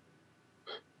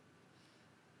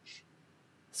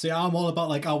 See, I'm all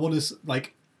about I want to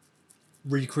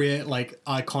recreate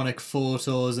iconic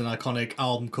photos and iconic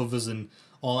album covers and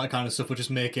all that kind of stuff, but just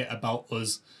make it about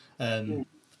us.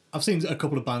 I've seen a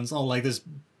couple of bands. There's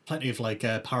plenty of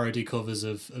parody covers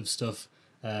of stuff.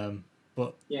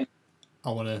 But yeah,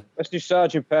 I want to. Let's do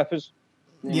Sgt. Pepper's.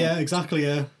 Yeah, exactly.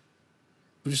 Yeah,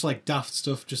 but just daft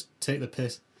stuff. Just take the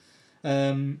piss.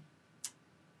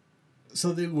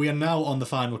 So we are now on the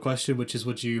final question, which is: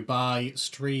 would you buy,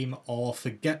 stream, or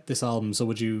forget this album? So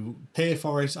would you pay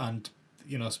for it and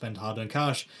spend hard-earned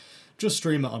cash, just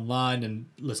stream it online and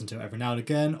listen to it every now and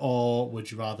again, or would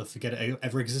you rather forget it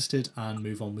ever existed and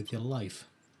move on with your life?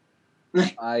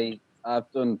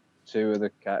 I've done two of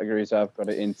the categories. I've got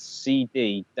it in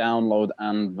CD, download,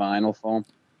 and vinyl form.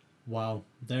 Wow,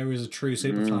 there is a true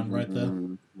super fan right there.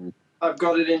 I've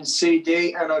got it in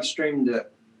CD and I've streamed it.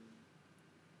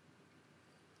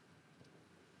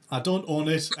 I don't own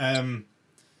it.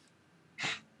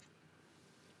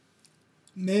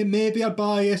 Maybe I'd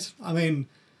buy it. I mean,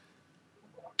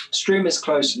 stream is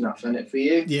close enough, isn't it, for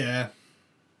you? Yeah,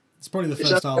 it's probably the It's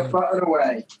first just a album. button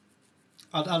away.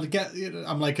 I'd get.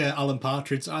 I'm like Alan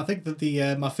Partridge. I think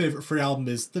that my favourite free album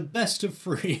is the best of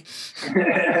free.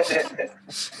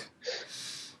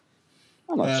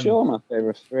 I'm not sure my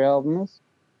favourite free album is.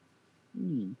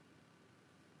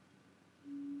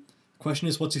 Question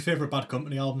is, what's your favourite Bad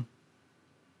Company album?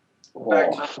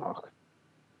 Oh, fuck.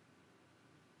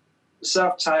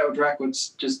 Self-titled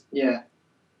records, just Bad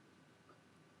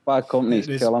Company's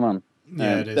killer, man.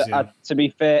 Yeah, it is. Yeah. To be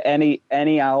fair,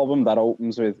 any album that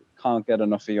opens with "Can't Get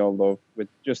Enough of Your Love" with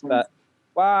just that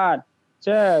 1,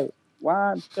 2,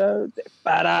 1, 2,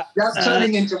 that's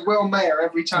turning into Will Mayer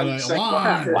every time you say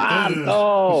one,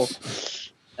 oh.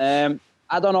 I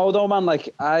don't know though, man.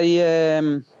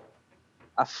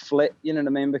 I flit, you know what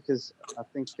I mean? Because I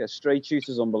think Straight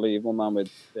Shooter's unbelievable, man,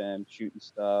 with Shooting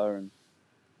Star and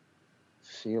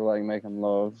Feel Like Making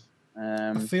Love.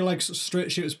 I feel like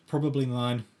Straight Shooter's probably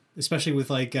mine, especially with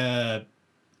Don't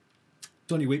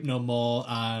You Weep No More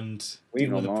and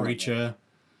Dealing with the Preacher.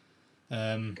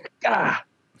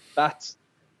 That's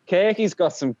Kirky's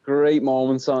got some great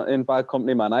moments in Bad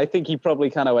Company, man. I think he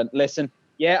probably kind of went, listen,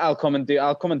 I'll come and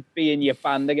be in your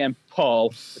band again, Paul.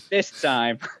 But this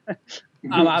time,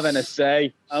 I'm having a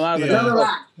say. I'm having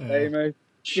a say, mate.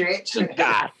 Shit.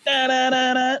 Yeah,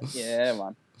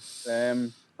 man.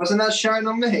 Wasn't that Shine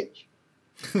on Me?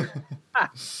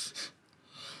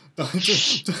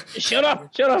 Shut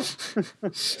up.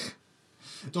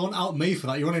 Don't out me for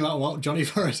that. You're only allowed to out Johnny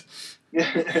for it.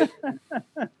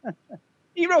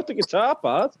 He wrote the guitar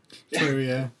part. True,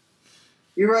 yeah.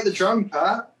 You wrote the drum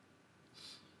part.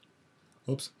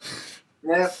 Oops.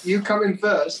 Yeah, you come in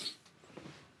first.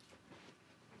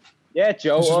 Yeah,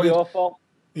 Joe, Which is all weird. your fault.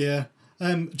 Yeah.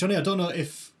 Johnny, I don't know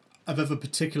if I've ever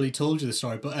particularly told you this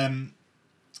story, but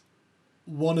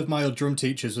one of my old drum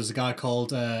teachers was a guy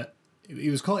called he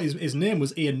was called his name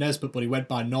was Ian Nesbitt, but he went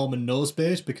by Norman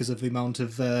Nosebait because of the amount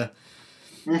of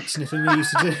sniffing he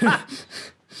used to do.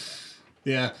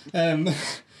 Yeah.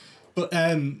 But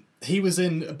he was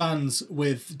in bands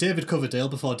with David Coverdale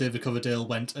before David Coverdale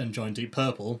went and joined Deep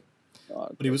Purple.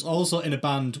 But he was also in a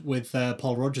band with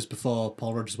Paul Rodgers before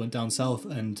Paul Rodgers went down south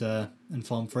and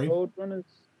formed Free. Roadrunners?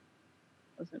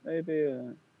 Was it maybe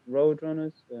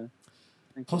Roadrunners?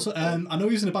 I know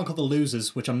he was in a band called The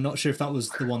Losers, which I'm not sure if that was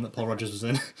the one that Paul Rodgers was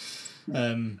in.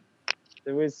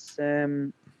 There was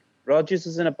Rodgers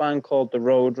was in a band called the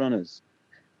Roadrunners,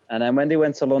 and then when they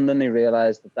went to London, they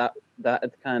realised that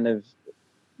had kind of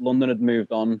London had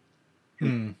moved on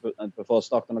before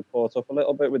Stockton had caught up a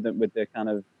little bit with the kind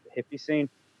of hippie scene,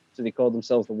 so they called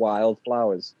themselves the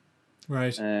Wildflowers.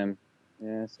 Right.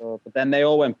 Yeah. So, but then they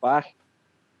all went back.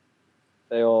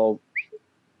 They all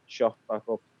shot back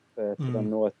up to the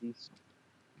northeast.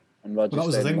 And Rodgers. Well, that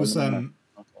was the thing. Was London,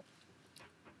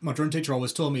 my drum teacher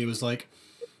always told me he was like,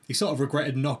 he sort of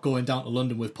regretted not going down to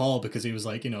London with Paul because he was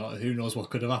like, who knows what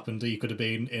could have happened. He could have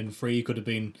been in Free. He could have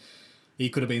been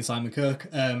Simon Kirke.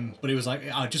 But he was like,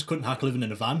 I just couldn't hack living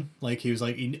in a van. Like he was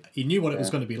like, he knew what it was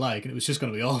going to be like, and it was just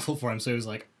going to be awful for him. So he was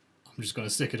like, I'm just going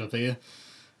to stick it up here.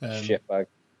 Shitbag.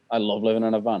 I love living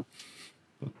in a van.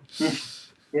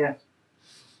 Yeah.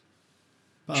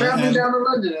 Travelling down to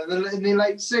London in the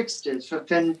late 60s for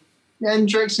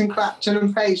Hendrix and Clapton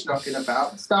and Page knocking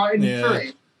about, starting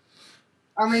Free.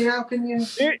 I mean, how can you...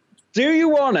 Do you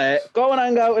want it? Go and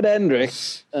hang out with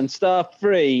Hendrix and start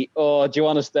Free, or do you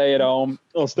want to stay at home?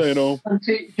 Or stay at home.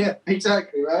 Yeah,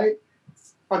 exactly, right?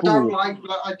 I don't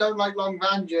like long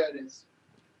van journeys.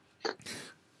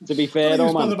 To be fair, though,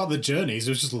 man. It wasn't man. about the journeys.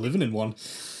 It was just living in one.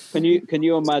 Can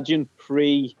you imagine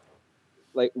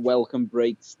welcome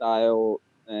break style?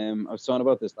 I was talking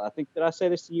about this. Did I say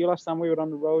this to you last time we were on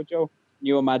the road, Joe? Can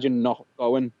you imagine not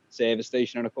going service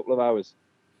station in a couple of hours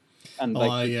and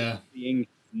being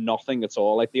nothing at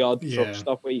all, like the odd truck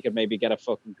stop where you could maybe get a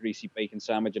fucking greasy bacon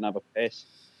sandwich and have a piss,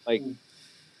 like.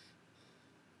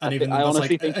 And even I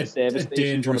honestly think the service station is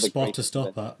dangerous spot to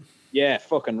stop at. Yeah,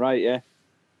 fucking right. Yeah,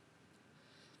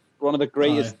 one of the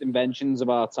greatest inventions of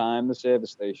our time, the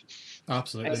service station.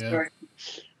 Absolutely,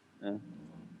 yeah.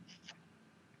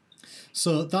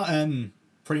 So that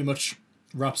pretty much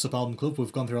wraps up Album Club.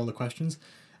 We've gone through all the questions.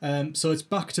 So it's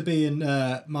back to being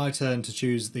my turn to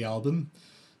choose the album.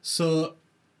 So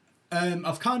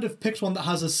I've kind of picked one that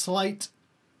has a slight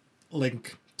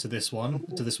link to this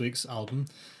week's album.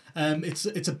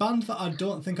 It's a band that I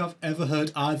don't think I've ever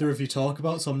heard either of you talk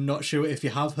about, so I'm not sure if you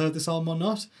have heard this album or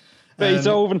not.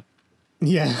 Beethoven.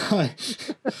 Yeah.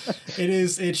 It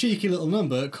is a cheeky little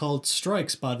number called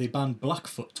Strikes by the band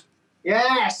Blackfoot.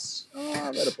 Yes! Oh, I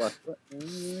read a Blackfoot.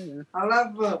 Yeah. I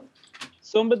love them.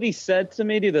 Somebody said to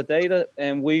me the other day that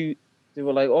they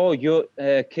were like, oh, your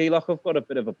Keylock have got a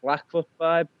bit of a Blackfoot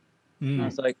vibe. And I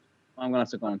was like, I'm going to have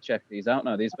to go and check these out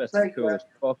now. These best are cool as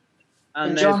fuck.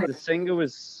 And the singer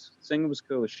was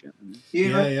cool as shit.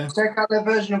 Check out their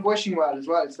version of Wishing Well as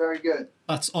well. It's very good.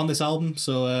 That's on this album,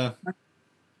 so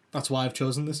that's why I've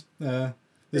chosen this.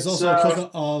 There's also a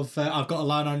cover of I've Got a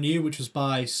Line on You, which was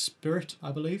by Spirit,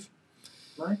 I believe.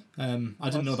 Right. I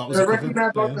didn't know that was a cover. I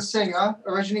recognise the singer.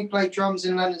 Originally played drums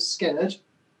in Leonard Skinner.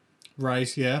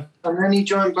 Right, yeah. And then he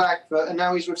joined Blackfoot, and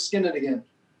now he's with Skinner again.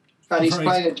 And he's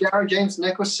playing a Jared James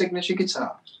Nicholas signature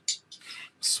guitar.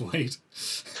 Sweet.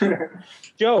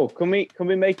 Joe, can we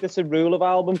make this a rule of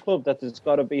Album Club that there's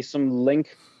got to be some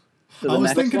link to the I was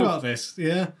next thinking one? about this,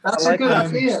 yeah. That's a good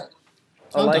idea.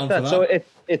 I like that. So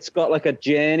it's got like a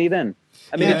journey then.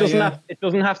 I mean, it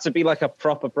doesn't have to be like a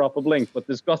proper link, but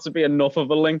there's got to be enough of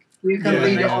a link. You can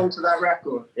lead it onto that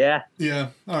record. Yeah. Yeah.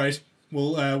 All right.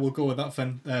 We'll go with that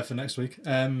for next week.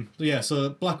 So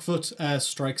Blackfoot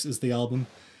Strikes is the album.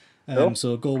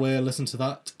 So go away, listen to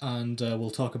that, and we'll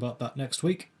talk about that next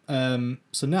week. So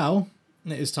now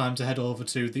it is time to head over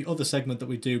to the other segment that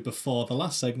we do before the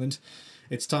last segment.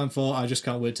 It's time for I Just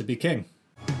Can't Wait to Be King.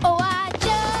 Oh, I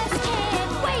just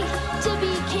can't wait to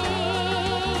be king.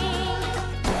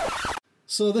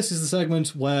 So this is the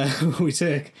segment where we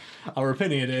take our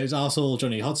opinionated arsehole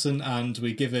Johnny Hodson and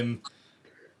we give him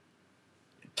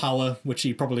power, which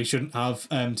he probably shouldn't have,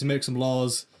 to make some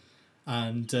laws,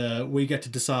 and we get to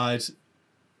decide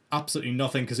absolutely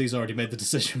nothing because he's already made the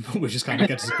decision, but we just kind of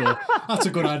get to go, that's a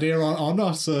good idea or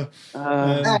not. So,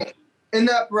 hey, in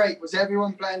that break, was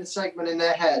everyone playing the segment in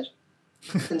their head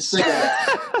and singing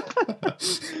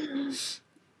it?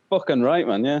 Fucking right,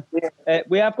 man, yeah.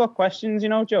 We have got questions, you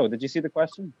know, Joe. Did you see the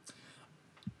question?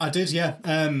 I did, yeah.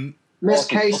 Miss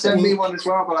K sent me one as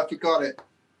well, but I forgot it.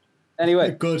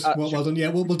 Anyway. Good, well done. Yeah,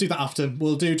 we'll do that after.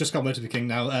 We'll do Just Can't Wait to Be King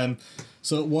now.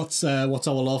 So what's our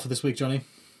law for this week, Johnny?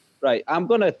 Right, I'm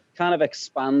going to kind of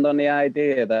expand on the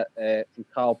idea that from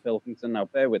Carl Pilkington. Now,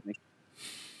 bear with me.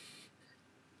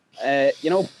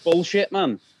 You know, bullshit,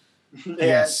 man.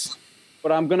 Yes.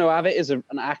 But I'm going to have it as an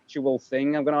actual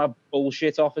thing. I'm going to have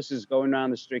bullshit officers going around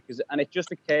the street. And it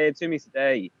just occurred to me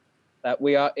today that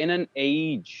we are in an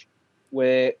age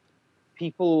where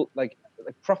people, like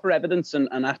proper evidence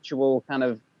and actual kind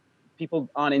of, people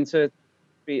aren't into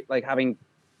having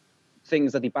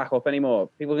things that they back up anymore.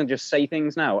 People can just say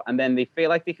things now, and then they feel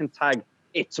like they can tag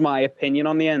 "it's my opinion"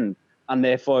 on the end, and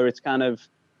therefore it's kind of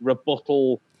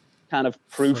rebuttal kind of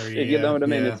proof, if you know what I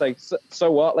mean. It's like,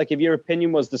 so what? Like, if your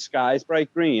opinion was the sky's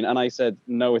bright green, and I said,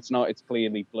 no, it's not, it's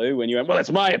clearly blue, and you went, well,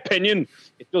 it's my opinion.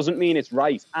 It doesn't mean it's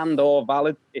right and or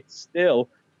valid. It's still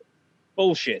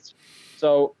bullshit.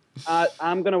 So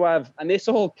I'm going to have, and this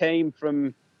all came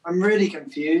from... I'm really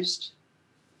confused.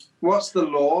 What's the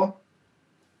law?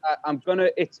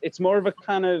 It's more of a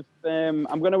kind of,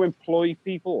 I'm going to employ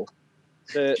people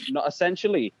to not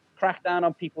essentially crack down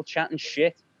on people chatting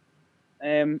shit.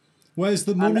 Where's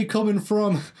the money coming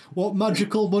from? What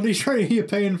magical money tree are you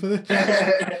paying for this?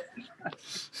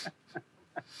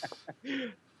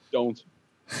 Don't.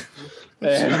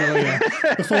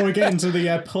 Before we get into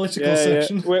the political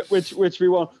section. Which we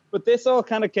want. But this all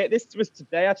kind of came, this was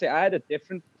today, actually. I had a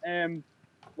different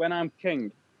When I'm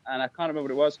King, and I can't remember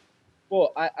what it was.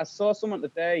 But I saw someone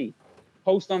today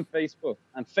post on Facebook,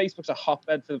 and Facebook's a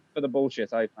hotbed for the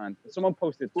bullshit, I find. Someone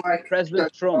posted,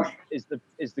 President Trump is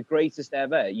the greatest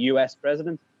ever US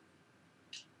president.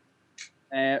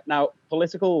 Now,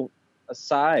 political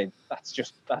aside, that's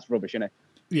rubbish, isn't it?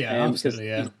 Yeah, absolutely,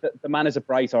 yeah. The man is a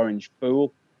bright orange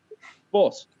fool.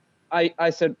 But I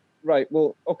said, right,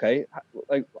 well, okay,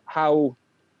 like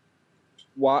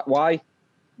why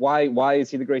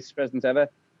is he the greatest president ever?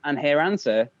 And her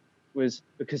answer was,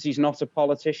 because he's not a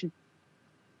politician.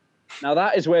 Now,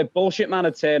 that is where bullshit man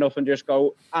would turn up and just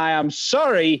go, I am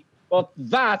sorry, but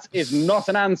that is not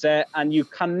an answer, and you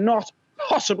cannot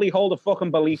possibly hold a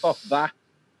fucking belief off that.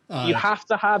 You have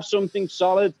to have something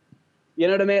solid. You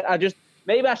know what I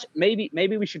mean?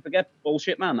 Maybe we should forget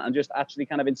bullshit man and just actually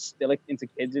kind of instill it into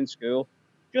kids in school.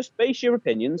 Just base your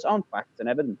opinions on facts and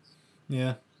evidence.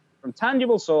 Yeah. From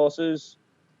tangible sources,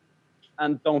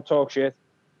 and don't talk shit.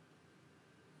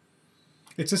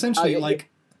 It's essentially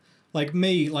like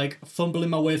me, fumbling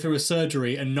my way through a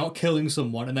surgery and not killing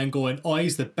someone and then going, oh,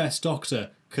 he's the best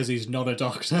doctor because he's not a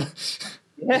doctor.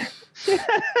 Yeah.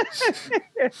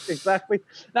 Exactly.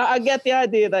 Now, I get the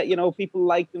idea that, you know, people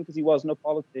liked him because he wasn't a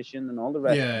politician and all the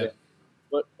rest of it.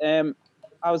 But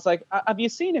I was like, have you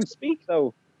seen him speak,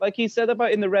 though? Like he said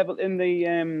about in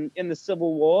the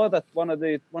Civil War that one of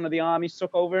the armies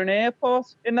took over an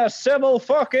airport in the Civil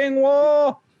fucking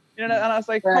War. You know, and I was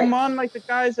like, come on, like, the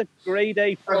guy's a grade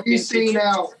A. Have you seen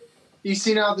how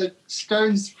the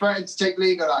Stones threatened to take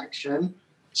legal action?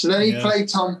 So then he played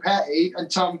Tom Petty,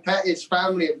 and Tom Petty's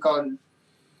family have gone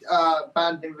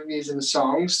banned him from using the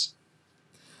songs.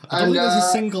 I don't think there's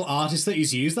a single artist that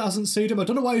he's used that hasn't sued him. I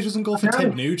don't know why he doesn't go for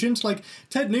Ted Nugent. Like,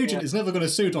 Ted Nugent is never going to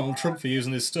sue Donald Trump for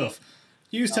using his stuff.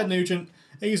 Use Ted Nugent.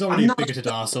 He's already a bigoted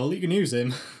arsehole. You can use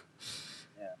him.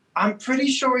 I'm pretty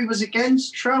sure he was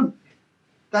against Trump.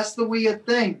 That's the weird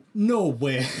thing. No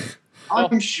way.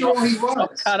 I'm sure he was.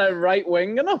 Not kind of right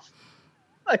wing enough.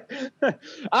 Like,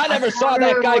 I never saw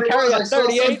that guy carry a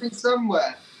 38.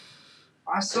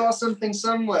 I saw something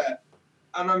somewhere,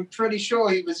 and I'm pretty sure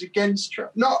he was against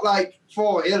Trump. Not like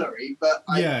for Hillary, but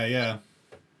yeah.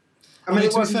 I mean,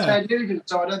 it wasn't Ted Nugent,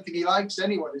 so I don't think he likes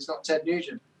anyone who's not Ted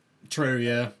Nugent. True,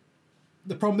 yeah.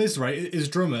 The problem is, right, his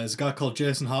drummer is a guy called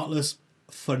Jason Hartless.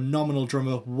 Phenomenal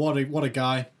drummer. What a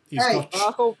guy. He's got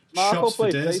Marco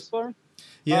played bass for him.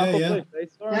 Yeah.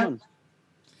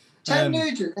 Ted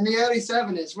Nugent in the early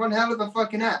 70s, one hell of a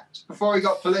fucking act before he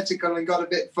got political and got a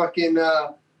bit fucking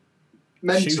mental.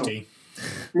 Shooty.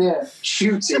 Yeah,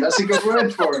 shooty. That's a good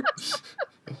word for him.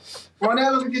 One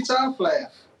hell of a guitar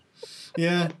player.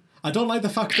 Yeah. I don't like the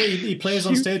fact that he plays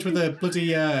on stage with a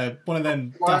bloody one of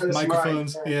them daft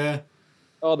microphones. Yeah.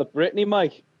 Oh, the Britney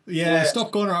mic. Yeah,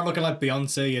 stop going around looking like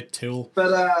Beyonce, you tool.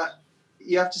 But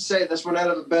you have to say that's one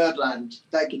hell of a Birdland.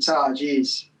 That guitar,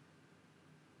 jeez.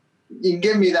 You can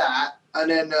give me that, and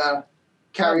then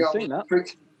Carry haven't on. seen that.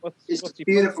 It's What's a he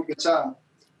beautiful guitar.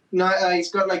 No,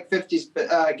 he's got like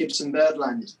 50s Gibson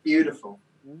Birdland. It's beautiful.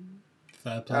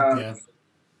 Fair play, yeah.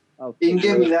 You can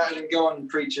give me that and go on and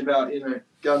preach about,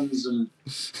 guns and,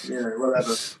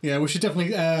 whatever. Yeah, we should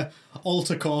definitely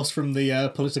alter course from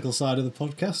the political side of the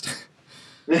podcast.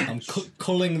 I'm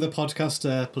culling the podcast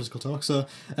political talk, so...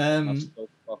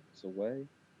 box away.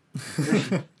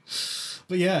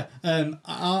 But yeah,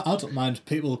 I don't mind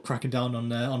people cracking down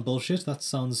on bullshit. That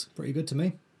sounds pretty good to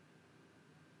me.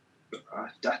 I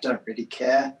don't really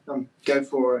care. Go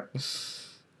for it.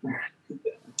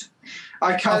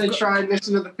 I kind of try and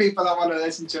listen to the people I want to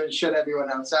listen to and shut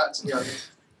everyone else out, to be honest.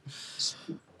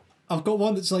 I've got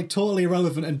one that's like totally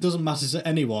irrelevant and doesn't matter to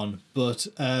anyone, but...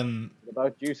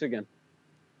 About juice again.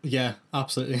 Yeah,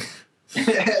 absolutely.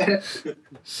 It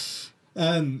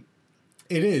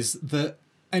is that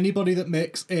anybody that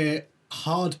makes a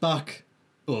hardback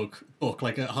book,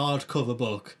 like a hardcover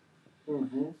book,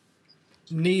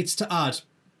 needs to add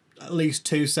at least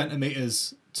 2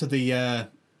 centimeters to the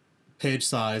page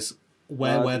size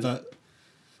where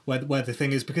the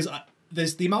thing is, because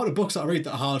there's the amount of books that I read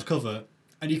that are hardcover,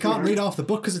 and you can't read off the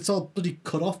book because it's all bloody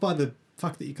cut off by the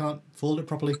fact that you can't fold it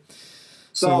properly.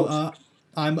 So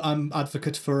I'm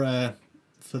advocate for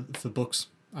books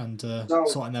and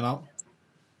sorting them out.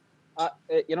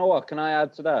 You know what? Can I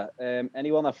add to that?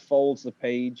 Anyone that folds the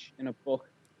page in a book,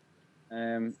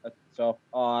 at the top,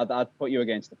 I'd put you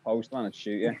against the post, man, and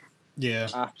shoot you. Yeah,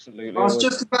 absolutely. I was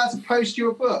just about to post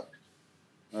you a book.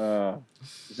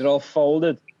 Is it all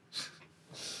folded?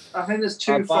 I think there's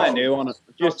 2 I'll buy a new one.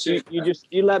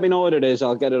 You let me know what it is.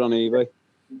 I'll get it on eBay.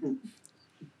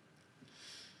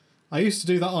 I used to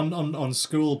do that on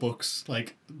school books,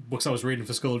 like books I was reading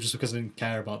for school, just because I didn't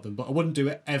care about them. But I wouldn't do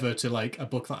it ever to like a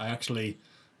book that I actually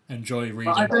enjoy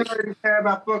reading. I don't really care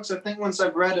about books. I think once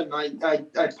I've read them, I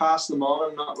pass them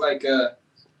on. I'm not like a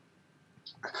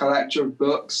collector of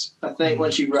books. I think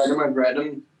once you've read them, I've read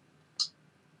them.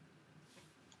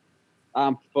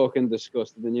 I'm fucking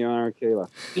disgusted in you, Aaron Keylock.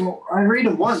 Well, I read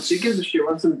them once. Who gives a shit?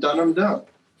 Once I'm done, I'm done.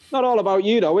 Not all about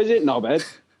you, though, is it, knobhead?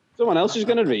 Someone else is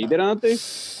going to read it, aren't they?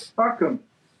 Fuck them.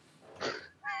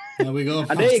 There we go.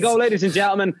 And there you go, ladies and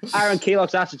gentlemen. Aaron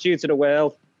Keylock's attitude to the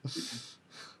world.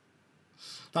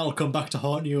 That'll come back to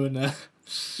haunt you and.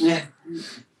 Yeah.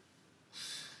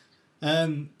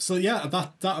 So yeah,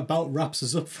 that about wraps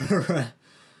us up for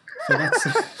that.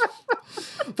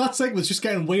 That segment's just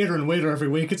getting weirder and weirder every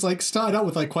week. It's like started out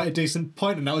with like quite a decent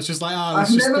point, and now it's just like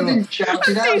I've never been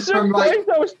shouted at from like.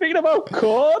 I was speaking about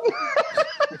corn.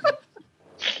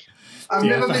 I've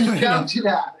never been shouted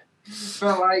at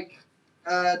for like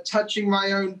touching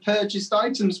my own purchased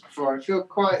items before. I feel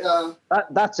quite.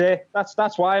 That's it.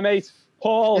 That's why, mate.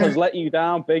 Paul has let you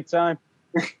down big time.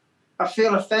 I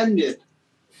feel offended.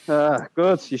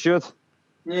 Good. You should.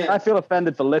 Yeah. I feel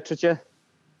offended for literature.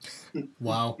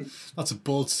 Wow, that's a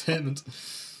bold statement.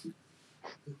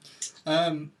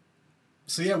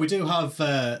 So yeah, we do have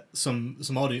some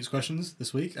audience questions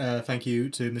this week. Thank you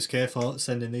to Miss K for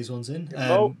sending these ones in.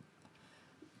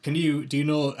 Do you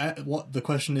know what the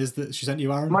question is that she sent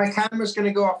you, Aaron? My camera's going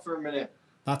to go off for a minute.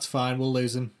 That's fine. We'll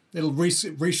lose him. It'll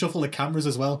reshuffle the cameras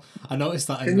as well. I noticed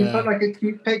that. Can you put like a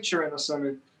cute picture in or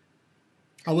something?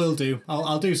 I will do.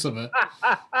 I'll do something.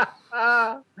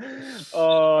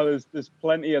 Oh, there's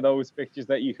plenty of those pictures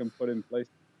that you can put in place.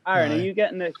 Aaron, are you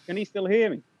getting it? Can he still hear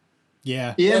me?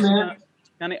 Yeah. Yeah, man.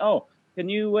 Can he? Oh, can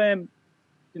you? Are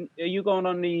you going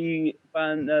on the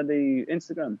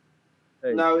Instagram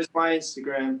page? No, it's my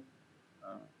Instagram.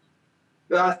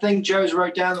 But I think Joe's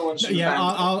wrote down the ones. Yeah,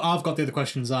 I've got the other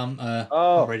questions. I'm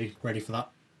ready for that.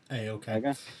 Hey,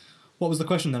 okay. What was the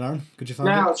question then, Aaron? Could you find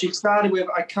it? Now, she started with,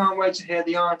 I can't wait to hear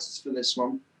the answers for this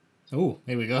one. Oh,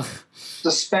 here we go.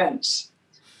 Suspense.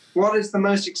 What is the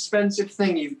most expensive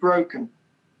thing you've broken?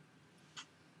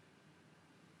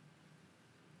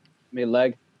 My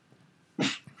leg. And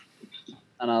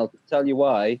I'll tell you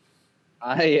why.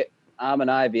 I'm an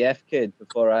IVF kid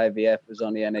before IVF was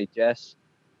on the NHS.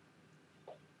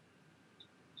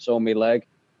 So my leg.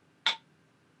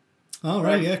 Oh,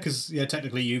 right, yeah, because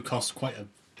technically you cost quite a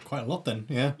lot then,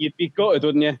 yeah. You'd be gutted,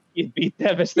 wouldn't you? You'd be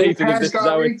devastated if this is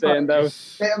how it turned out.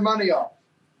 Bit of money off.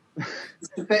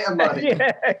 Just a bit of money.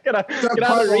 Yeah, can I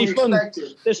have a refund?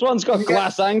 This one's got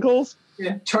glass ankles.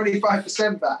 Yeah,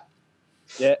 25% back.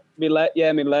 Yeah, my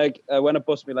leg. When I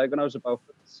bust my leg when I was about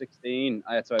 16,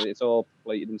 I had to. It's all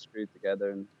plated and screwed together,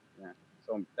 and yeah,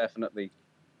 so I'm definitely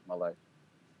my leg.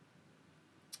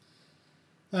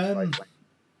 I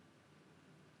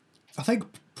think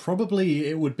probably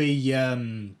it would be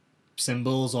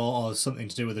cymbals or something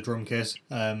to do with the drum kit.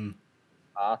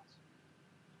 Art.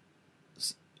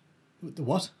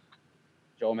 What?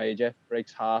 Joe Major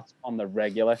breaks hearts on the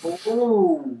regular.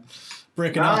 Ooh.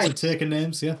 Breaking Nice. out and taking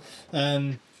names, yeah.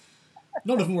 None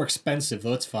of them were expensive,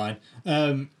 though. It's fine.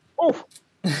 Oh,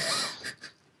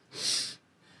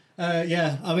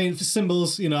 Yeah, I mean, for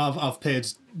symbols, you know, I've paid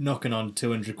knocking on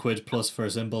 200 quid plus for a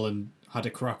symbol and had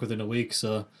it crack within a week,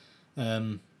 so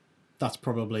that's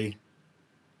probably...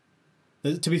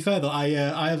 To be fair, though,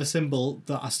 I have a symbol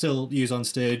that I still use on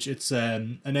stage. It's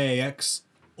an AAX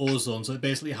ozone, so it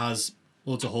basically has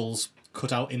loads of holes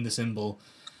cut out in the symbol,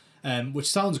 which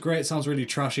sounds great, sounds really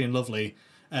trashy and lovely,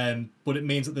 but it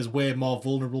means that there's way more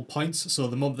vulnerable points, so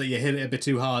the moment that you hit it a bit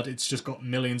too hard, it's just got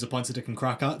millions of points that it can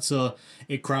crack at, so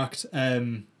it cracked.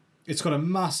 It's got a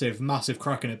massive, massive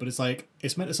crack in it, but it's like,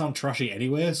 it's meant to sound trashy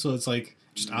anyway, so it's like,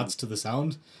 just adds to the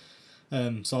sound.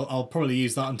 So I'll probably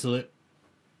use that until it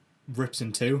rips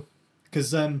in two.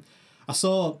 Because I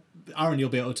saw, Aaron, you'll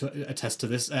be able to attest to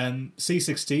this,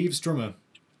 C6 Steve's drummer.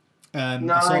 Nice.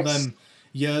 I saw them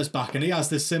years back, and he has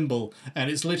this symbol, and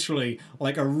it's literally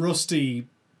like a rusty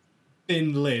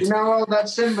bin lid. You know how old that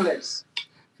symbol is?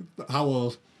 How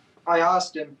old? I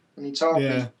asked him, and he told me.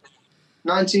 Yeah.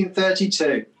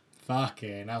 1932.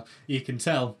 Fucking hell. You can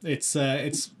tell. It's had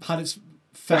its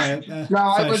fair, No,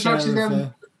 I fair was share watching of,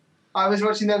 them. I was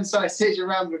watching them side stage at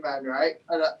Rambling Man, right?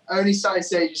 And only side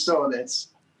stage you saw this.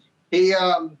 He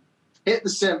hit the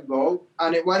cymbal,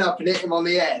 and it went up and hit him on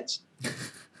the head.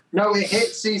 No, it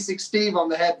hit C6 Steve on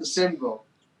the head, the cymbal.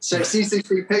 So C6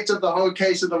 Steve picked up the whole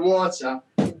case of the water,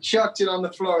 and chucked it on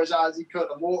the floor as hard as he could,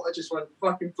 and water just went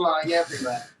fucking flying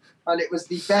everywhere. And it was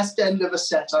the best end of a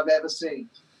set I've ever seen.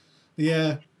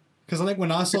 Yeah. Because I think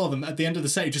when I saw them, at the end of the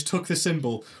set, he just took the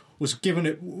cymbal, was giving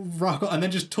it rock, and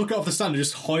then just took it off the stand and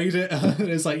just hide it. And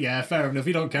it's like, yeah, fair enough.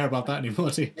 You don't care about that anymore,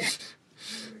 do you?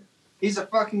 He's a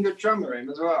fucking good drummer, him,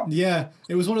 as well. Yeah,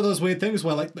 it was one of those weird things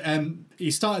where, like,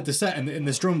 he started the set and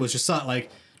this drum was just sat,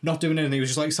 like, not doing anything. He was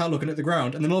just, like, sat looking at the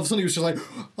ground. And then all of a sudden he was just like,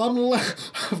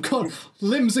 I've got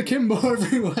limbs akimbo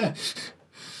everywhere.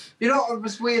 You know what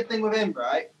was weird thing with him,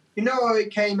 right? You know how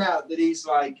it came out that he's,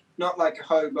 like, not like a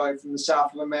hobo from the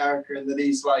south of America, and that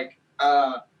he's, like,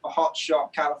 a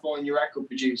hotshot California record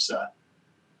producer.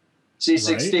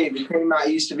 C6 Right. Steve, it came out,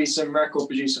 he used to be some record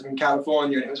producer from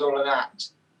California, and it was all an act.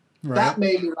 Right. That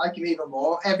made me like him even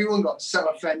more. Everyone got so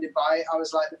offended by it. I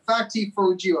was like, the fact he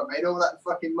fooled you, I made all that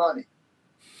fucking money.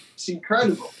 It's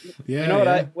incredible. Yeah, you know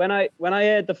yeah. what? When I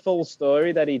heard the full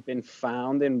story that he'd been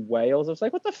found in Wales, I was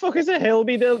like, "What the fuck is a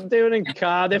Hillby doing in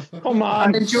Cardiff? Come on!"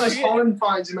 And then George Like, Holland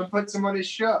finds him and puts him on his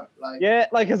show. Like, yeah,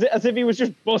 like as if he was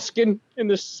just busking in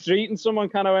the street, and someone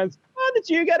kind of went, "Oh, did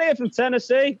you get here from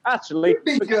Tennessee?" Actually,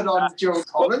 you'd be good on George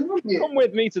Holland, wouldn't you? come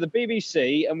with me to the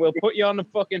BBC, and we'll put you on the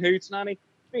fucking Hootenanny.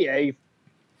 Behave.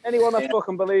 Anyone that Yeah.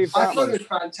 fucking believes I that? thought man. it was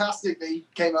fantastic that he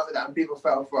came up with that and people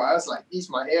fell for it. I was like, he's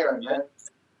my hero,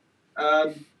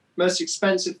 man. Most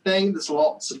expensive thing, there's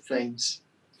lots of things.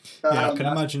 Yeah, I can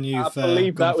imagine you've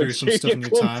believe gone that through would some cheer stuff in you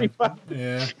your clumsy time.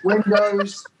 Yeah.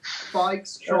 Windows,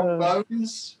 bikes,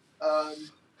 trombones. I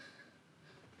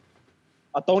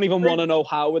don't even want to know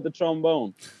how with the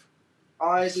trombone.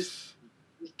 I was just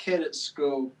a kid at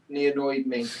school and he annoyed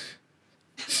me.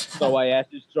 So I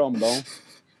asked his trombone.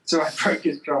 So I broke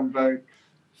his trombone.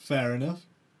 Fair enough.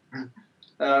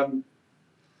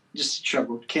 Just a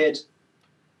troubled kid.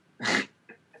 What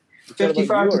about 55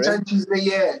 you, Rick? detentions in a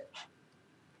year.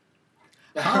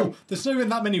 How? There's not even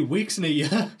that many weeks in a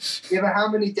year. Yeah, but how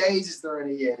many days is there in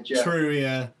a year, Joe? True,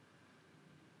 yeah.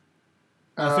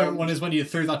 My favourite one is when you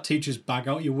threw that teacher's bag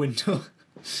out your window.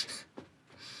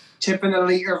 Tipping a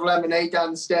litre of lemonade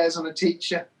down the stairs on a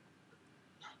teacher.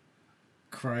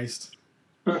 Christ.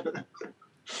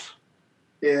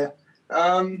 Yeah.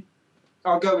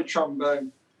 I'll go with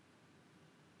trombone.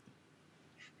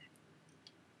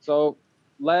 So,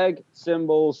 leg,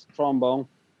 cymbals, trombone.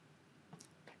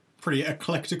 Pretty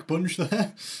eclectic bunch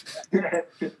there.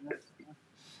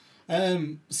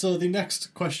 So the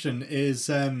next question is,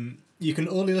 you can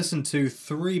only listen to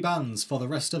 3 bands for the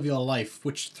rest of your life.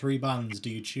 Which 3 bands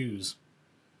do you choose?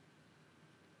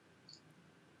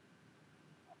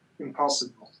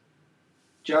 Impossible.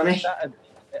 Johnny?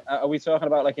 Are we talking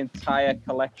about like entire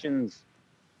collections?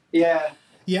 Yeah.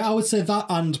 Yeah, I would say that,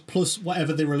 and plus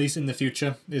whatever they release in the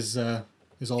future is all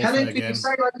Can fair it game. you say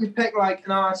like you pick like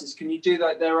an artist, can you do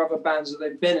like their other bands that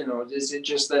they've been in, or is it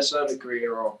just their solo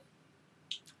career? Or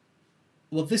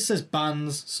Well, this says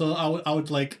bands, so I would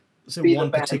like say Be the one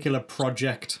band. particular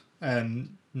project,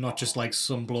 and not just like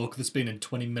some bloke that's been in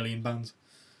 20 million bands.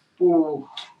 ooh,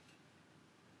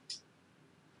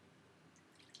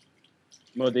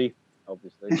 Muddy,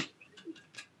 obviously.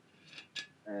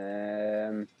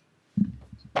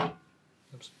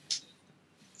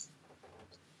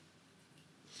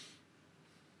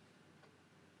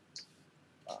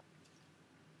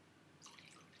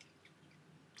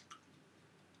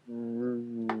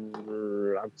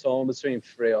 torn between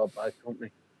Free or Bad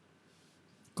Company.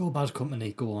 Go Bad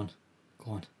Company. Go on.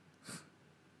 Go on.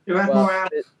 You had Well, more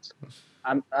out.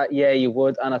 yeah, you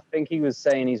would, and I think he was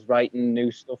saying he's writing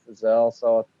new stuff as well.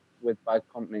 So with Bad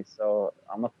Company, so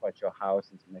I'm not quite sure how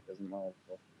since Mick isn't well.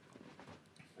 But,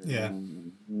 Yeah.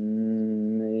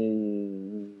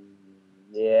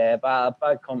 Yeah,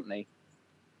 Bad Company.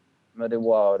 Muddy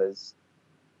Waters.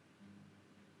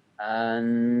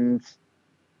 And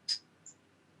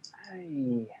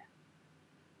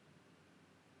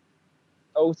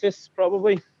Otis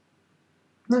probably.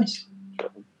 Nice.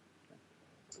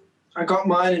 I got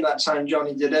mine in that time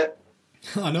Johnny did it.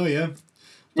 I know, yeah.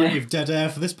 Plenty of dead air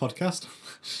for this podcast.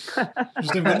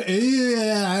 Just him going,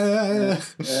 yeah.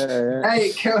 Hey,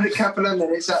 it killed a couple of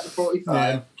minutes at the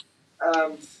 45.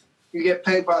 Yeah. You get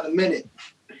paid by the minute.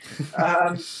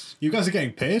 You guys are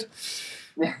getting paid?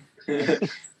 The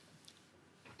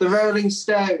Rolling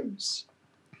Stones,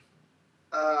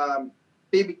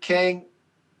 B.B. King,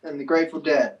 and the Grateful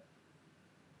Dead.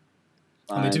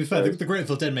 I mean, to be fair, the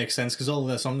Grateful Dead makes sense because all of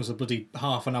their songs are bloody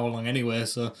half an hour long anyway,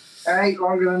 so... I ain't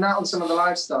longer than that on some of the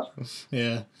live stuff.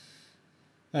 Yeah.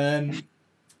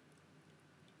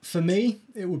 For me,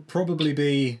 it would probably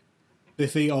be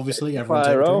Biffy, obviously. Everyone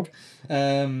take a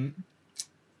drink.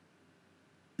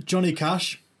 Johnny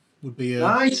Cash would be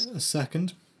a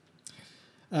second.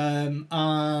 And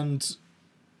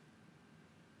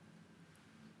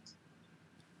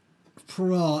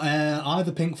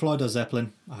either Pink Floyd or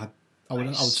Zeppelin. I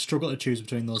would struggle to choose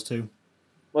between those two.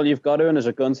 Well, you've got to, and there's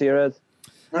a gun to your head.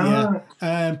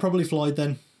 Yeah. Probably Floyd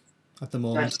then, at the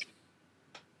moment. Nice.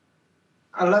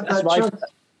 I love that choice.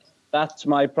 That's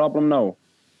my problem now.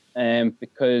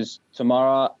 Because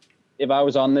tomorrow, if I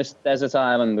was on this desert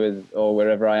island or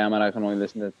wherever I am and I can only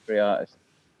listen to 3 artists,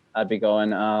 I'd be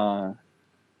going,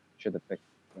 should have picked.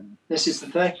 This is the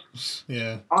thing.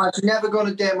 Yeah. I've never gone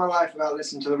a day in my life without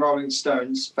listening to the Rolling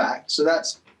Stones, fact. So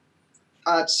that's,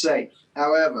 I'd say.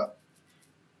 However,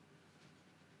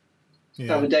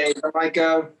 other days I might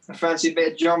go, I fancy a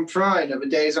bit of John Prine. Other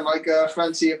days I might go, I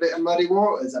fancy a bit of Muddy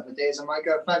Waters. Other days I might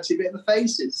go, I fancy a bit of the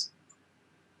Faces.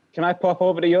 Can I pop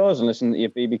over to yours and listen to your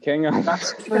B.B. King?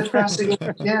 That's fantastic.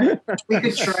 Yeah, we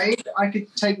could trade. I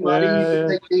could take Muddy, you could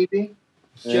take B.B.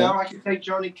 Joe, I could take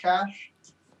Johnny Cash.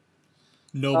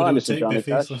 Nobody would take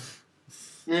Biffy. So.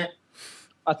 Yeah.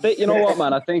 I think, you know what,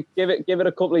 man? I think give it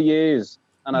a couple of years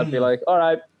and I'd be like, all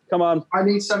right, come on. I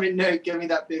need something new. Give me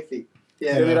that Biffy.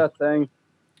 Yeah. Give me that thing.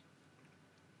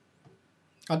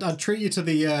 I'd treat you to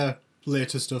the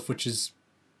later stuff, which is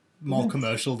more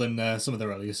commercial than some of the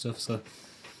earlier stuff, so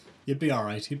you'd be all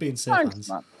right. You'd be in safe hands.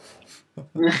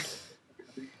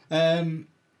 And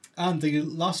the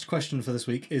last question for this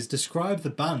week is describe the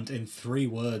band in 3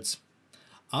 words.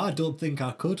 I don't think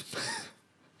I could.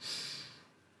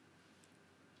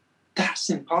 That's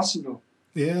impossible.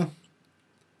 Yeah.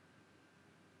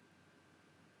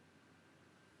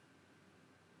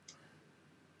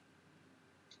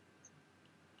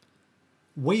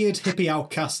 Weird hippie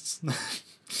outcasts.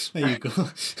 There you go.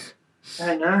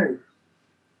 I know.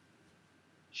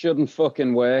 Shouldn't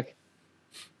fucking work.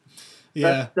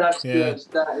 Yeah. That's good.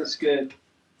 That is good.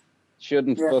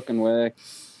 Shouldn't fucking work.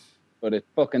 But it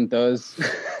fucking does.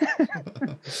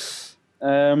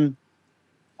 I'm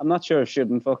not sure if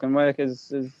shouldn't fucking work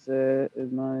is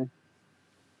my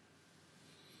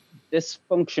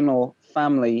dysfunctional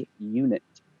family unit.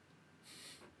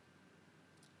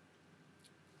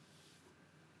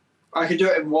 I could do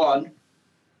it in 1.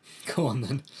 Go on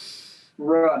then.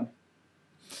 Run.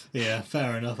 Yeah,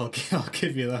 fair enough. I'll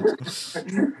give you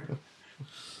that.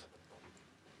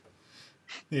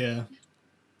 Yeah.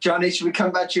 Johnny, should we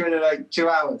come back to you in like 2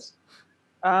 hours?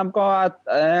 God,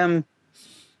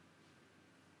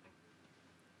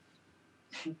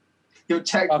 You'll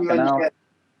text me when you get.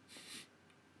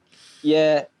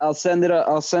 Yeah, I'll send it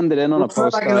in on a Put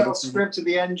postcard. like a little script at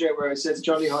the end, Joe, where it says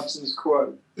Johnny Hobson's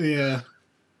quote. Yeah.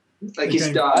 Like he's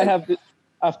Again, died. I have,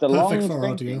 after long for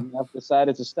thinking, I've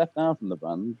decided to step down from the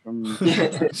band.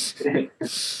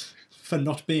 For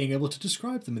not being able to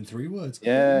describe them in 3 words.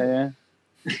 Yeah.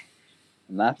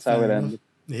 And that's how it ended.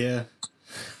 Yeah.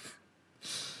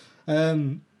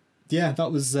 Yeah,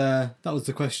 that was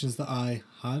the questions that I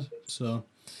had. So,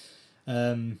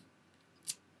 it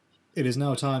is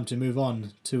now time to move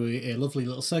on to a lovely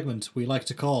little segment we like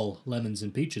to call Lemons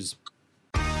and Peaches.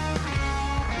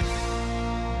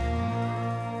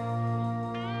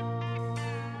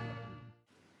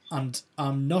 And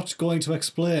I'm not going to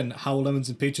explain how Lemons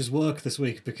and Peaches work this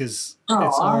week because we're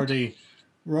already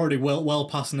well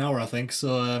past an hour, I think.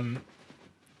 So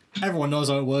everyone knows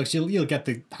how it works. You'll get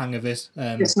the hang of it.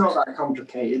 It's not that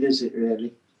complicated, is it?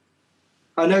 Really?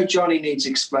 I know Johnny needs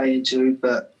explaining to,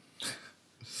 but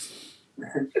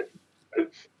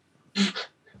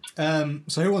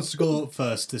so who wants to go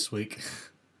first this week?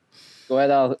 Go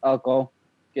ahead, I'll go.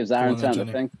 Gives Aaron time to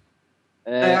Johnny. think.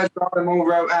 hey, I got them all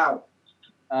wrote out.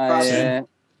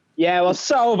 Yeah, well,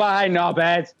 so have I,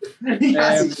 knobhead.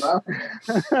 Yes, as well.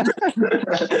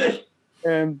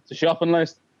 It's a shopping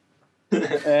list.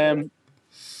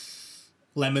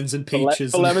 Lemons and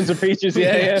peaches. For lemons and peaches,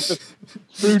 yeah. For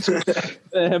fruit.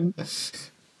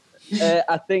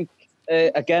 I think,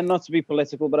 again, not to be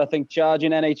political, but I think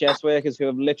charging NHS workers who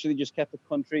have literally just kept the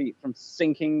country from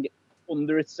sinking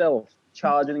under itself,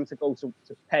 charging them to go to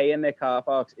pay in their car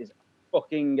parks is a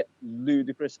fucking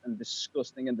ludicrous and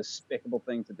disgusting and despicable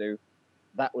thing to do.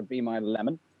 That would be my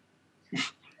lemon.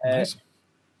 Nice.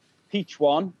 Peach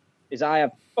one is I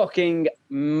have fucking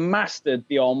mastered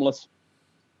the omelette.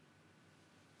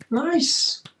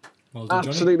 Nice. Well done, Johnny.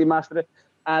 Absolutely mastered it.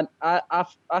 And I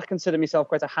consider myself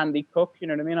quite a handy cook, you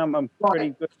know what I mean? I'm pretty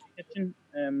good in the kitchen.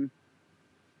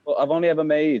 But I've only ever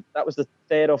made, that was the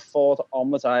third or fourth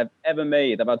omelette I've ever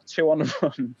made. I've had 2 on the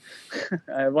run.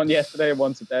 I had one yesterday and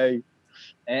one today.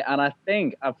 And I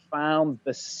think I've found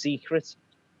the secret.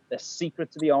 The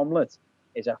secret to the omelette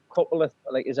is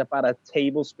is about a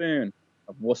tablespoon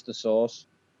of Worcester sauce.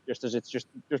 Just as it's just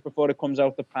before it comes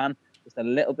out the pan, just a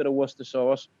little bit of Worcester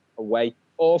sauce away.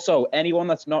 Also, anyone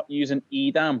that's not using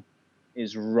Edam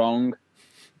is wrong.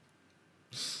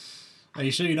 Are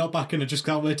you sure you're not back in? I just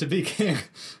can't wait to be king.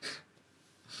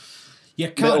 You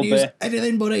Little can't use bit.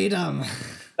 anything but Edam.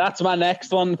 That's my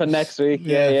next one for next week.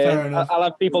 Yeah, Yeah. fair enough. I'll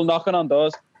have people knocking on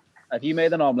doors. Have you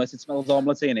made an omelette? It smells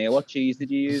omelette in here. What cheese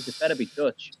did you use? It better be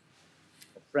Dutch.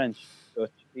 Or French. Dutch.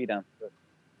 Edam. Dutch.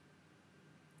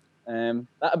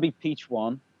 That'd be peach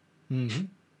one. Mm-hmm.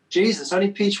 Jesus,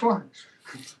 only peach one.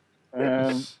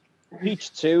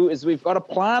 Peach two is we've got a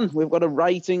plan. We've got a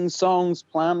writing songs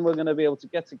plan. We're going to be able to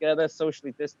get together,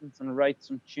 socially distance, and write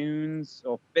some tunes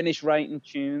or finish writing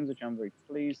tunes, which I'm very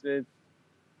pleased with.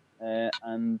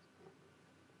 And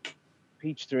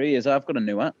peach three is I've got a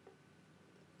new hat.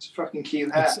 It's a fucking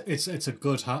cute hat. It's a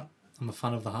good hat. I'm a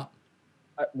fan of the hat.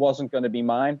 It wasn't going to be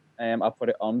mine. I put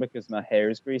it on because my hair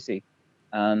is greasy,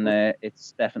 and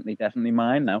it's definitely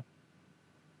mine now.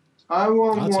 I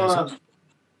want I'd say one. so.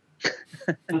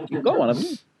 You've got one,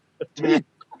 haven't you?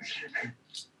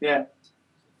 Yeah.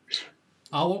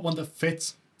 I want one that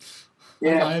fits.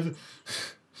 Yeah.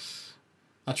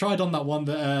 I tried on that one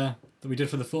that we did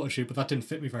for the photo shoot, but that didn't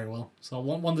fit me very well. So I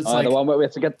want one that's The one where we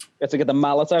have to get the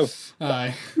mallet out.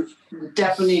 Aye.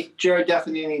 Joe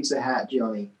definitely needs a hat,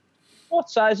 Johnny. What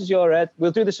size is your head?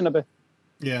 We'll do this in a bit.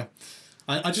 Yeah.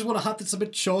 I just want a hat that's a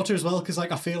bit shorter as well, because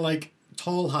I feel like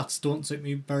tall hats don't suit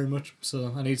me very much.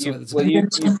 So I need something that's You've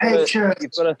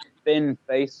got a thin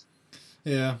face.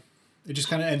 Yeah. It just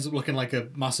kind of ends up looking like a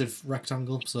massive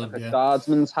rectangle. So A yeah.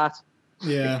 guardsman's hat.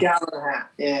 Yeah. Gallon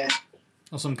hat, yeah.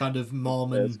 Or some kind of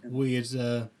Mormon weird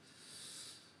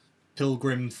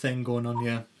pilgrim thing going on,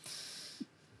 yeah.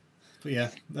 But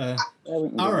yeah.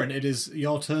 Aaron, it is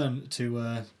your turn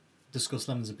to discuss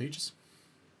lemons and peaches.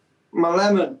 My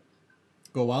lemon.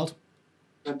 Go wild.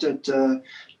 I did,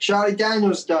 Charlie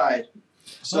Daniels died.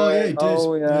 So, Yeah, he did.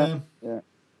 Oh, yeah.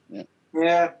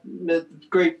 yeah, the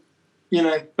great,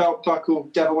 belt buckle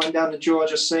Devil Went Down to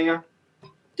Georgia singer,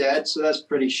 dead, so that's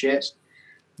pretty shit.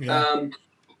 Yeah.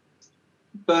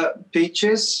 But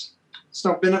peaches, it's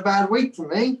not been a bad week for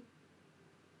me.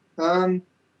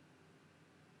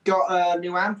 Got a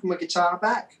new amp for my guitar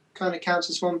back. Kind of counts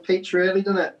as one peach, really,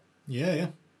 doesn't it? Yeah.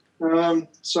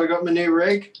 So I got my new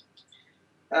rig.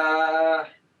 My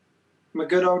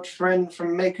good old friend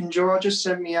from Macon, Georgia,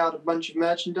 sent me out a bunch of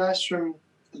merchandise from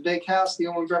the Big House, the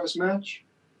Allman Brothers merch.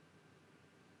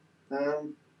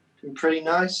 Been pretty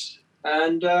nice.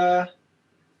 And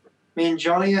me and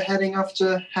Johnny are heading off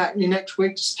to Hackney next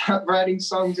week to start writing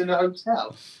songs in a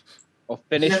hotel. Or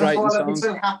finish Never writing thought I'd be songs.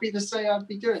 so happy to say I'd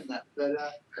be doing that,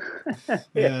 but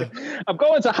Yeah. I'm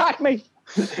going to Hackney.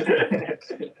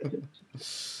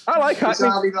 I like Hackney.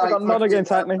 Bizarrely, I've got none against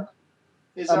Hackney.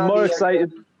 I'm more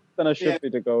excited than I should be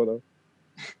to go, though.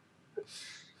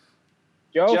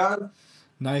 Joe?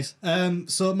 Nice.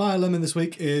 So my lemon this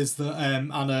week is that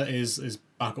Anna is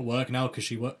back at work now because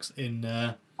she works in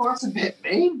Oh, that's a bit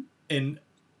mean. in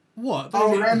what?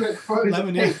 Oh, lemon.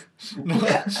 Lemon, yeah. No.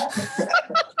 Got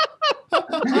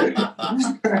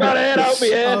it out my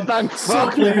head, thank So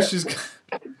fuck. pleased she's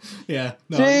yeah.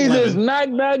 No, Jesus,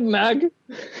 lemon. nag.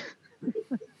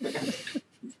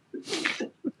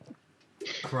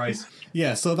 Christ.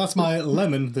 Yeah, so that's my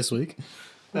lemon this week.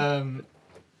 She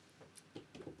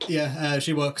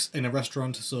works in a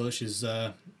restaurant, so she's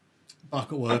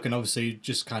back at work, and obviously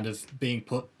just kind of being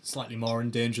put slightly more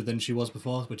in danger than she was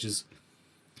before, which is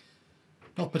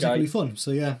not particularly fun.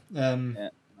 So yeah. Yeah,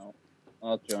 no,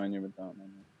 I'll join you with that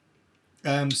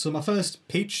one. So my first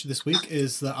peach this week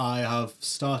is that I have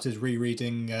started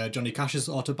rereading Johnny Cash's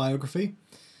autobiography,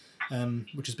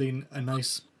 which has been a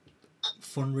nice,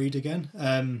 fun read again.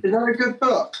 Is that a good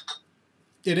book?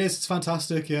 It is. It's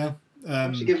fantastic. Yeah.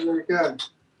 I should give it a go.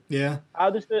 Yeah. How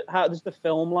does the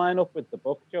film line up with the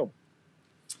book, Joe?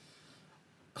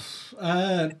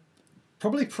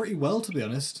 Probably pretty well, to be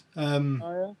honest.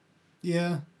 Oh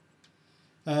Yeah.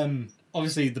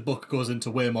 Obviously, the book goes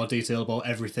into way more detail about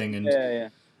everything, and yeah.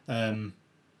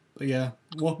 but yeah,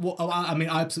 I mean,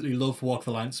 I absolutely love Walk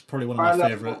the Line. It's probably one of my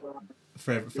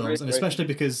favorite films, and especially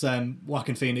because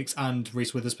Joaquin Phoenix and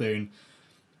Reese Witherspoon,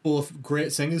 both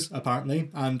great singers apparently,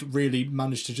 and really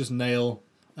managed to just nail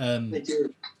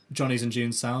Johnny's and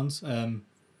June's sounds.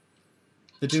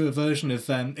 They do a version of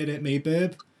 "It Ain't Me,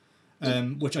 Babe,"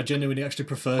 which I genuinely actually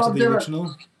prefer to the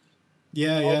original.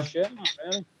 Yeah. Oh shit! Not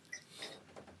really.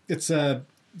 It's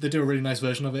they do a really nice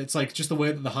version of it. It's like just the way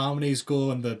that the harmonies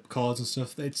go and the chords and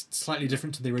stuff. It's slightly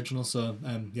different to the original, so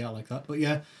yeah, I like that. But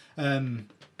yeah, have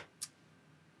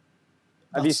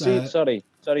you seen? Sorry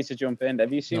to jump in.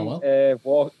 Have you seen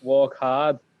Walk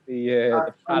Hard?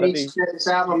 The parody. It's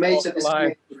out. My mate said this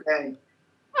today.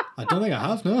 I don't think I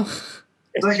have. No.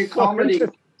 It's like a comedy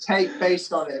take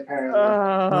based on it, apparently.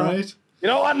 Right. You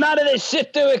don't want none of this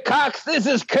shit, do it, Cox. This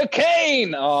is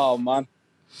cocaine. Oh man.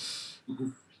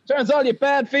 Turns all your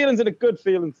bad feelings into good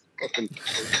feelings.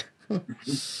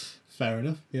 Fair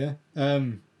enough. Yeah.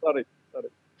 Sorry.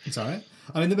 It's alright.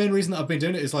 I mean, the main reason that I've been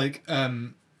doing it is like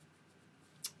I've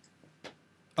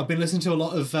been listening to a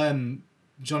lot of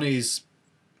Johnny's,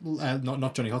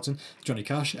 not Johnny Hodgson, Johnny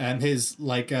Cash, his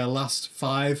like last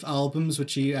 5 albums,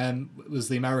 which he was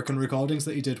the American recordings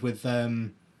that he did with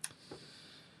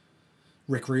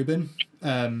Rick Rubin,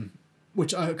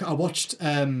 which I watched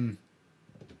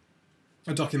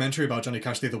a documentary about Johnny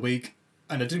Cash the other week,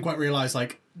 and I didn't quite realise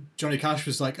like Johnny Cash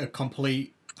was like a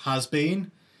complete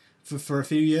has-been for a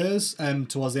few years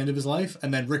towards the end of his life,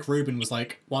 and then Rick Rubin was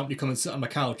like, why don't you come and sit on my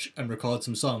couch and record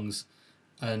some songs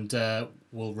and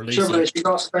we'll release it. You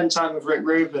got to spend time with Rick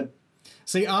Rubin.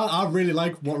 See, I really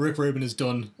like what Rick Rubin has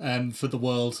done for the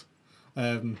world.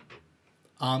 I'm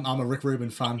a Rick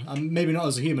Rubin fan. I'm maybe not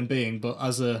as a human being, but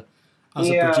as a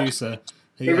producer.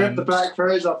 He ripped the Black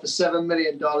Crows off for $7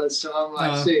 million, so I'm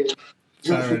like, see.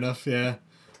 Fair enough, yeah.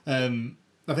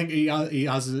 I think he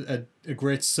has a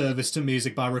great service to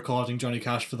music by recording Johnny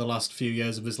Cash for the last few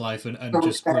years of his life and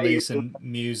just releasing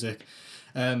music.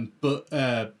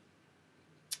 But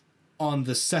on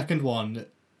the second one,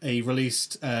 he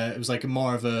released, it was like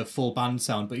more of a full band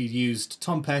sound, but he used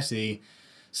Tom Petty,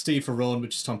 Steve Ferrone,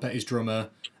 which is Tom Petty's drummer,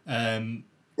 Ben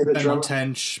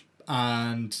Tench,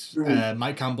 and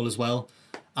Mike Campbell as well,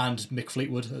 and Mick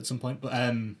Fleetwood at some point.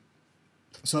 But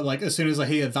so like as soon as I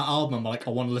hear that album, I'm like,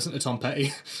 I want to listen to Tom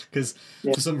Petty because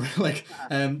for some like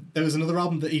there was another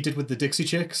album that he did with the Dixie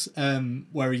Chicks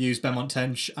where he used Ben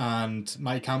Tench and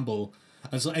Mike Campbell.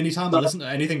 And so anytime I listen to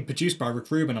anything produced by Rick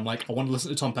Rubin, I'm like, I want to listen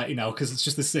to Tom Petty now because it's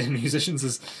just the same musicians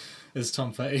as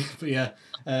Tom Petty. But yeah,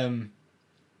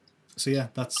 so yeah,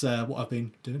 that's what I've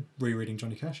been doing, rereading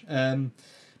Johnny Cash.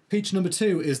 Peach number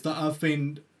 2 is that I've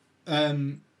been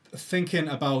thinking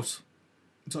about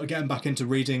sort of getting back into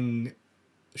reading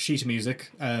sheet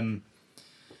music.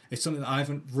 It's something that I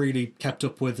haven't really kept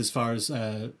up with as far as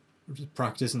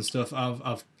practice and stuff.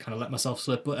 I've kind of let myself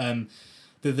slip. But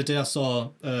the other day I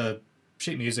saw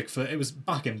sheet music for, it was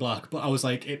Back in Black, but I was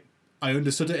like, I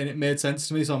understood it and it made sense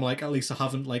to me, so I'm like, at least I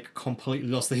haven't like completely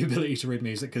lost the ability to read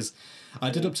music, because I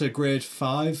did up to grade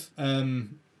 5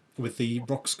 with the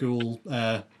rock school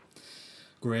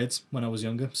grades when I was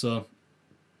younger, so,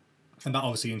 and that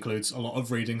obviously includes a lot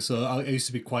of reading, so I used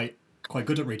to be quite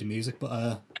good at reading music, but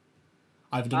I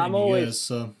haven't done it in years,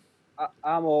 so.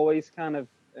 I'm always kind of,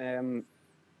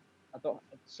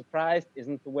 surprised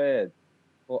isn't the word,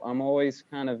 but I'm always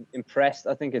kind of impressed.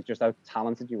 I think it's just how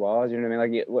talented you are. Do you know what I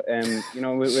mean? Like, you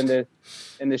know, we're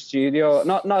in the studio,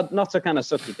 not to kind of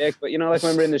suck your dick, but you know, like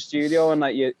when we're in the studio and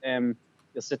like you'll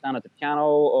sit down at the piano,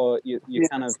 or you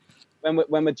kind of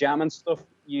when we're jamming stuff,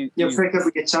 you'll pick up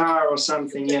a guitar or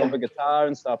something. Pick up a guitar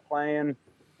and start playing.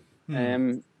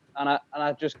 And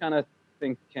I just kind of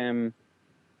think I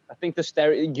think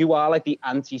you are like the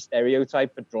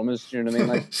anti-stereotype for drummers. Do you know what I mean?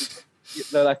 Like.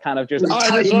 They're that kind of just,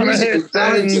 I just want to hit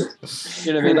things. Do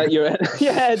you know what I mean? Like you're,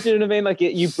 yeah. Do you know what I mean? Like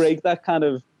you break that kind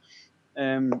of.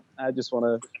 I just want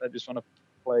to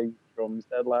play drums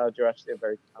dead loud. You're actually a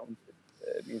very talented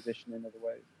musician in other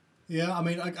ways. Yeah, I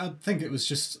mean, I think it was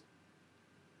just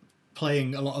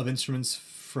playing a lot of instruments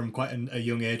from quite a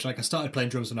young age. Like I started playing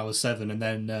drums when I was 7, and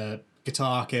then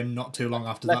guitar came not too long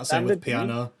after that. Same with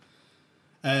piano.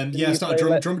 Yeah, I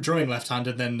started drumming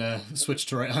left-handed, then switched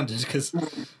to right-handed because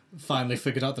finally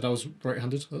figured out that I was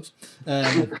right-handed. Oops.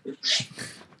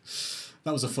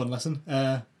 That was a fun lesson.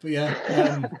 But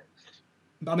yeah,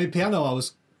 I mean, piano I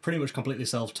was pretty much completely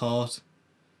self-taught.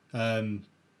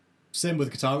 Same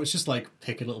with guitar. It's just like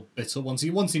pick a little bit up. Once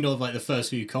you know like the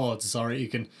first few chords, it's alright. You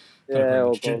can kind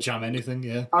of pretty much jam anything.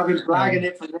 Yeah, I've been flagging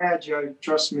it from there, Joe.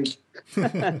 Trust me.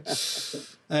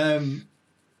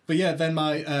 But yeah, then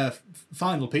my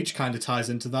final pitch kind of ties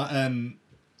into that.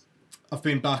 I've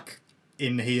been back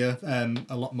in here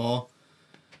a lot more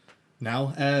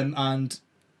now, and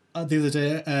the other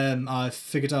day I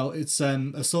figured out it's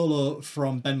a solo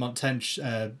from Ben Montench,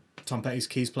 Tom Petty's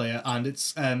keys player, and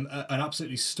it's an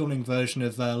absolutely stunning version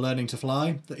of Learning to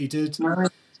Fly that he did. I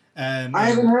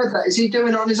haven't heard that. Is he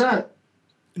doing it on his own?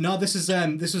 No, this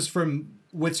was from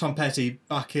with Tom Petty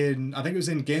back in, I think it was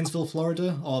in Gainesville,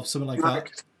 Florida, or something like that,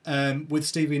 with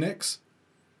Stevie Nicks.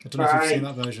 I don't know if you've seen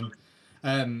that version.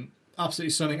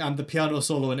 Absolutely stunning, and the piano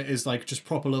solo in it is like just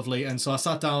proper lovely. And so I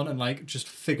sat down and like just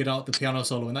figured out the piano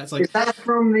solo, and that's like. Is that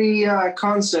from the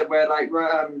concert where like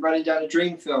Running Down a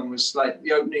Dream film was like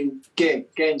the opening gig,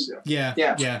 Gainesville? Yeah.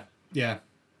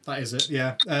 That is it.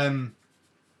 Yeah.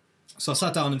 So I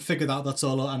sat down and figured out that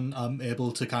solo, and I'm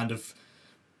able to kind of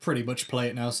pretty much play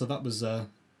it now. So that was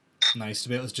nice to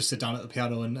be able to just sit down at the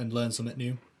piano and learn something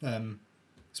new,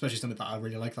 especially something that I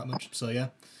really like that much. So yeah.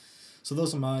 So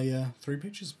those are my 3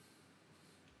 pitches.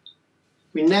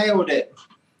 We nailed it.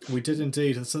 We did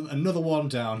indeed. That's another one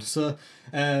down. So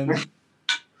that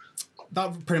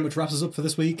pretty much wraps us up for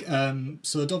this week.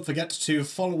 So don't forget to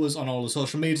follow us on all the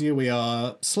social media. We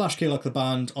are /Keylock the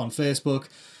Band on Facebook,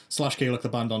 /Keylock the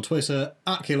Band on Twitter,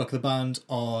 @Keylock the Band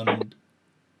on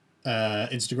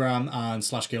Instagram, and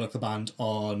 /Keylock the Band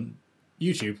on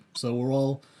YouTube. So we're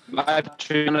all Live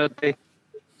Trinity.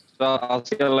 So I'll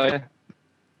see you later.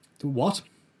 what?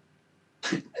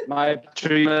 My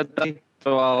Trinity.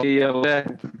 So I'll see you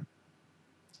later.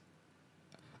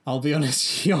 I'll be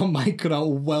honest, your mic cut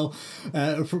out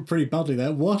pretty badly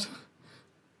there. What?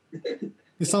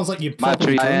 It sounds like you're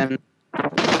probably drunk.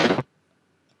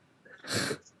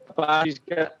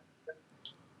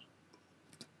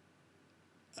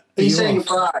 He's saying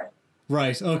goodbye.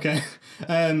 Right, okay.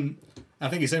 I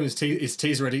think his name is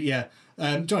T's ready, yeah.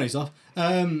 Johnny's off.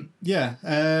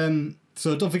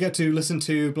 So don't forget to listen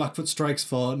to Blackfoot Strikes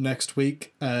for next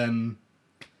week. That'll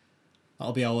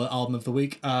be our album of the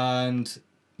week. And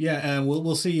yeah,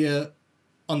 we'll see you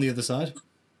on the other side.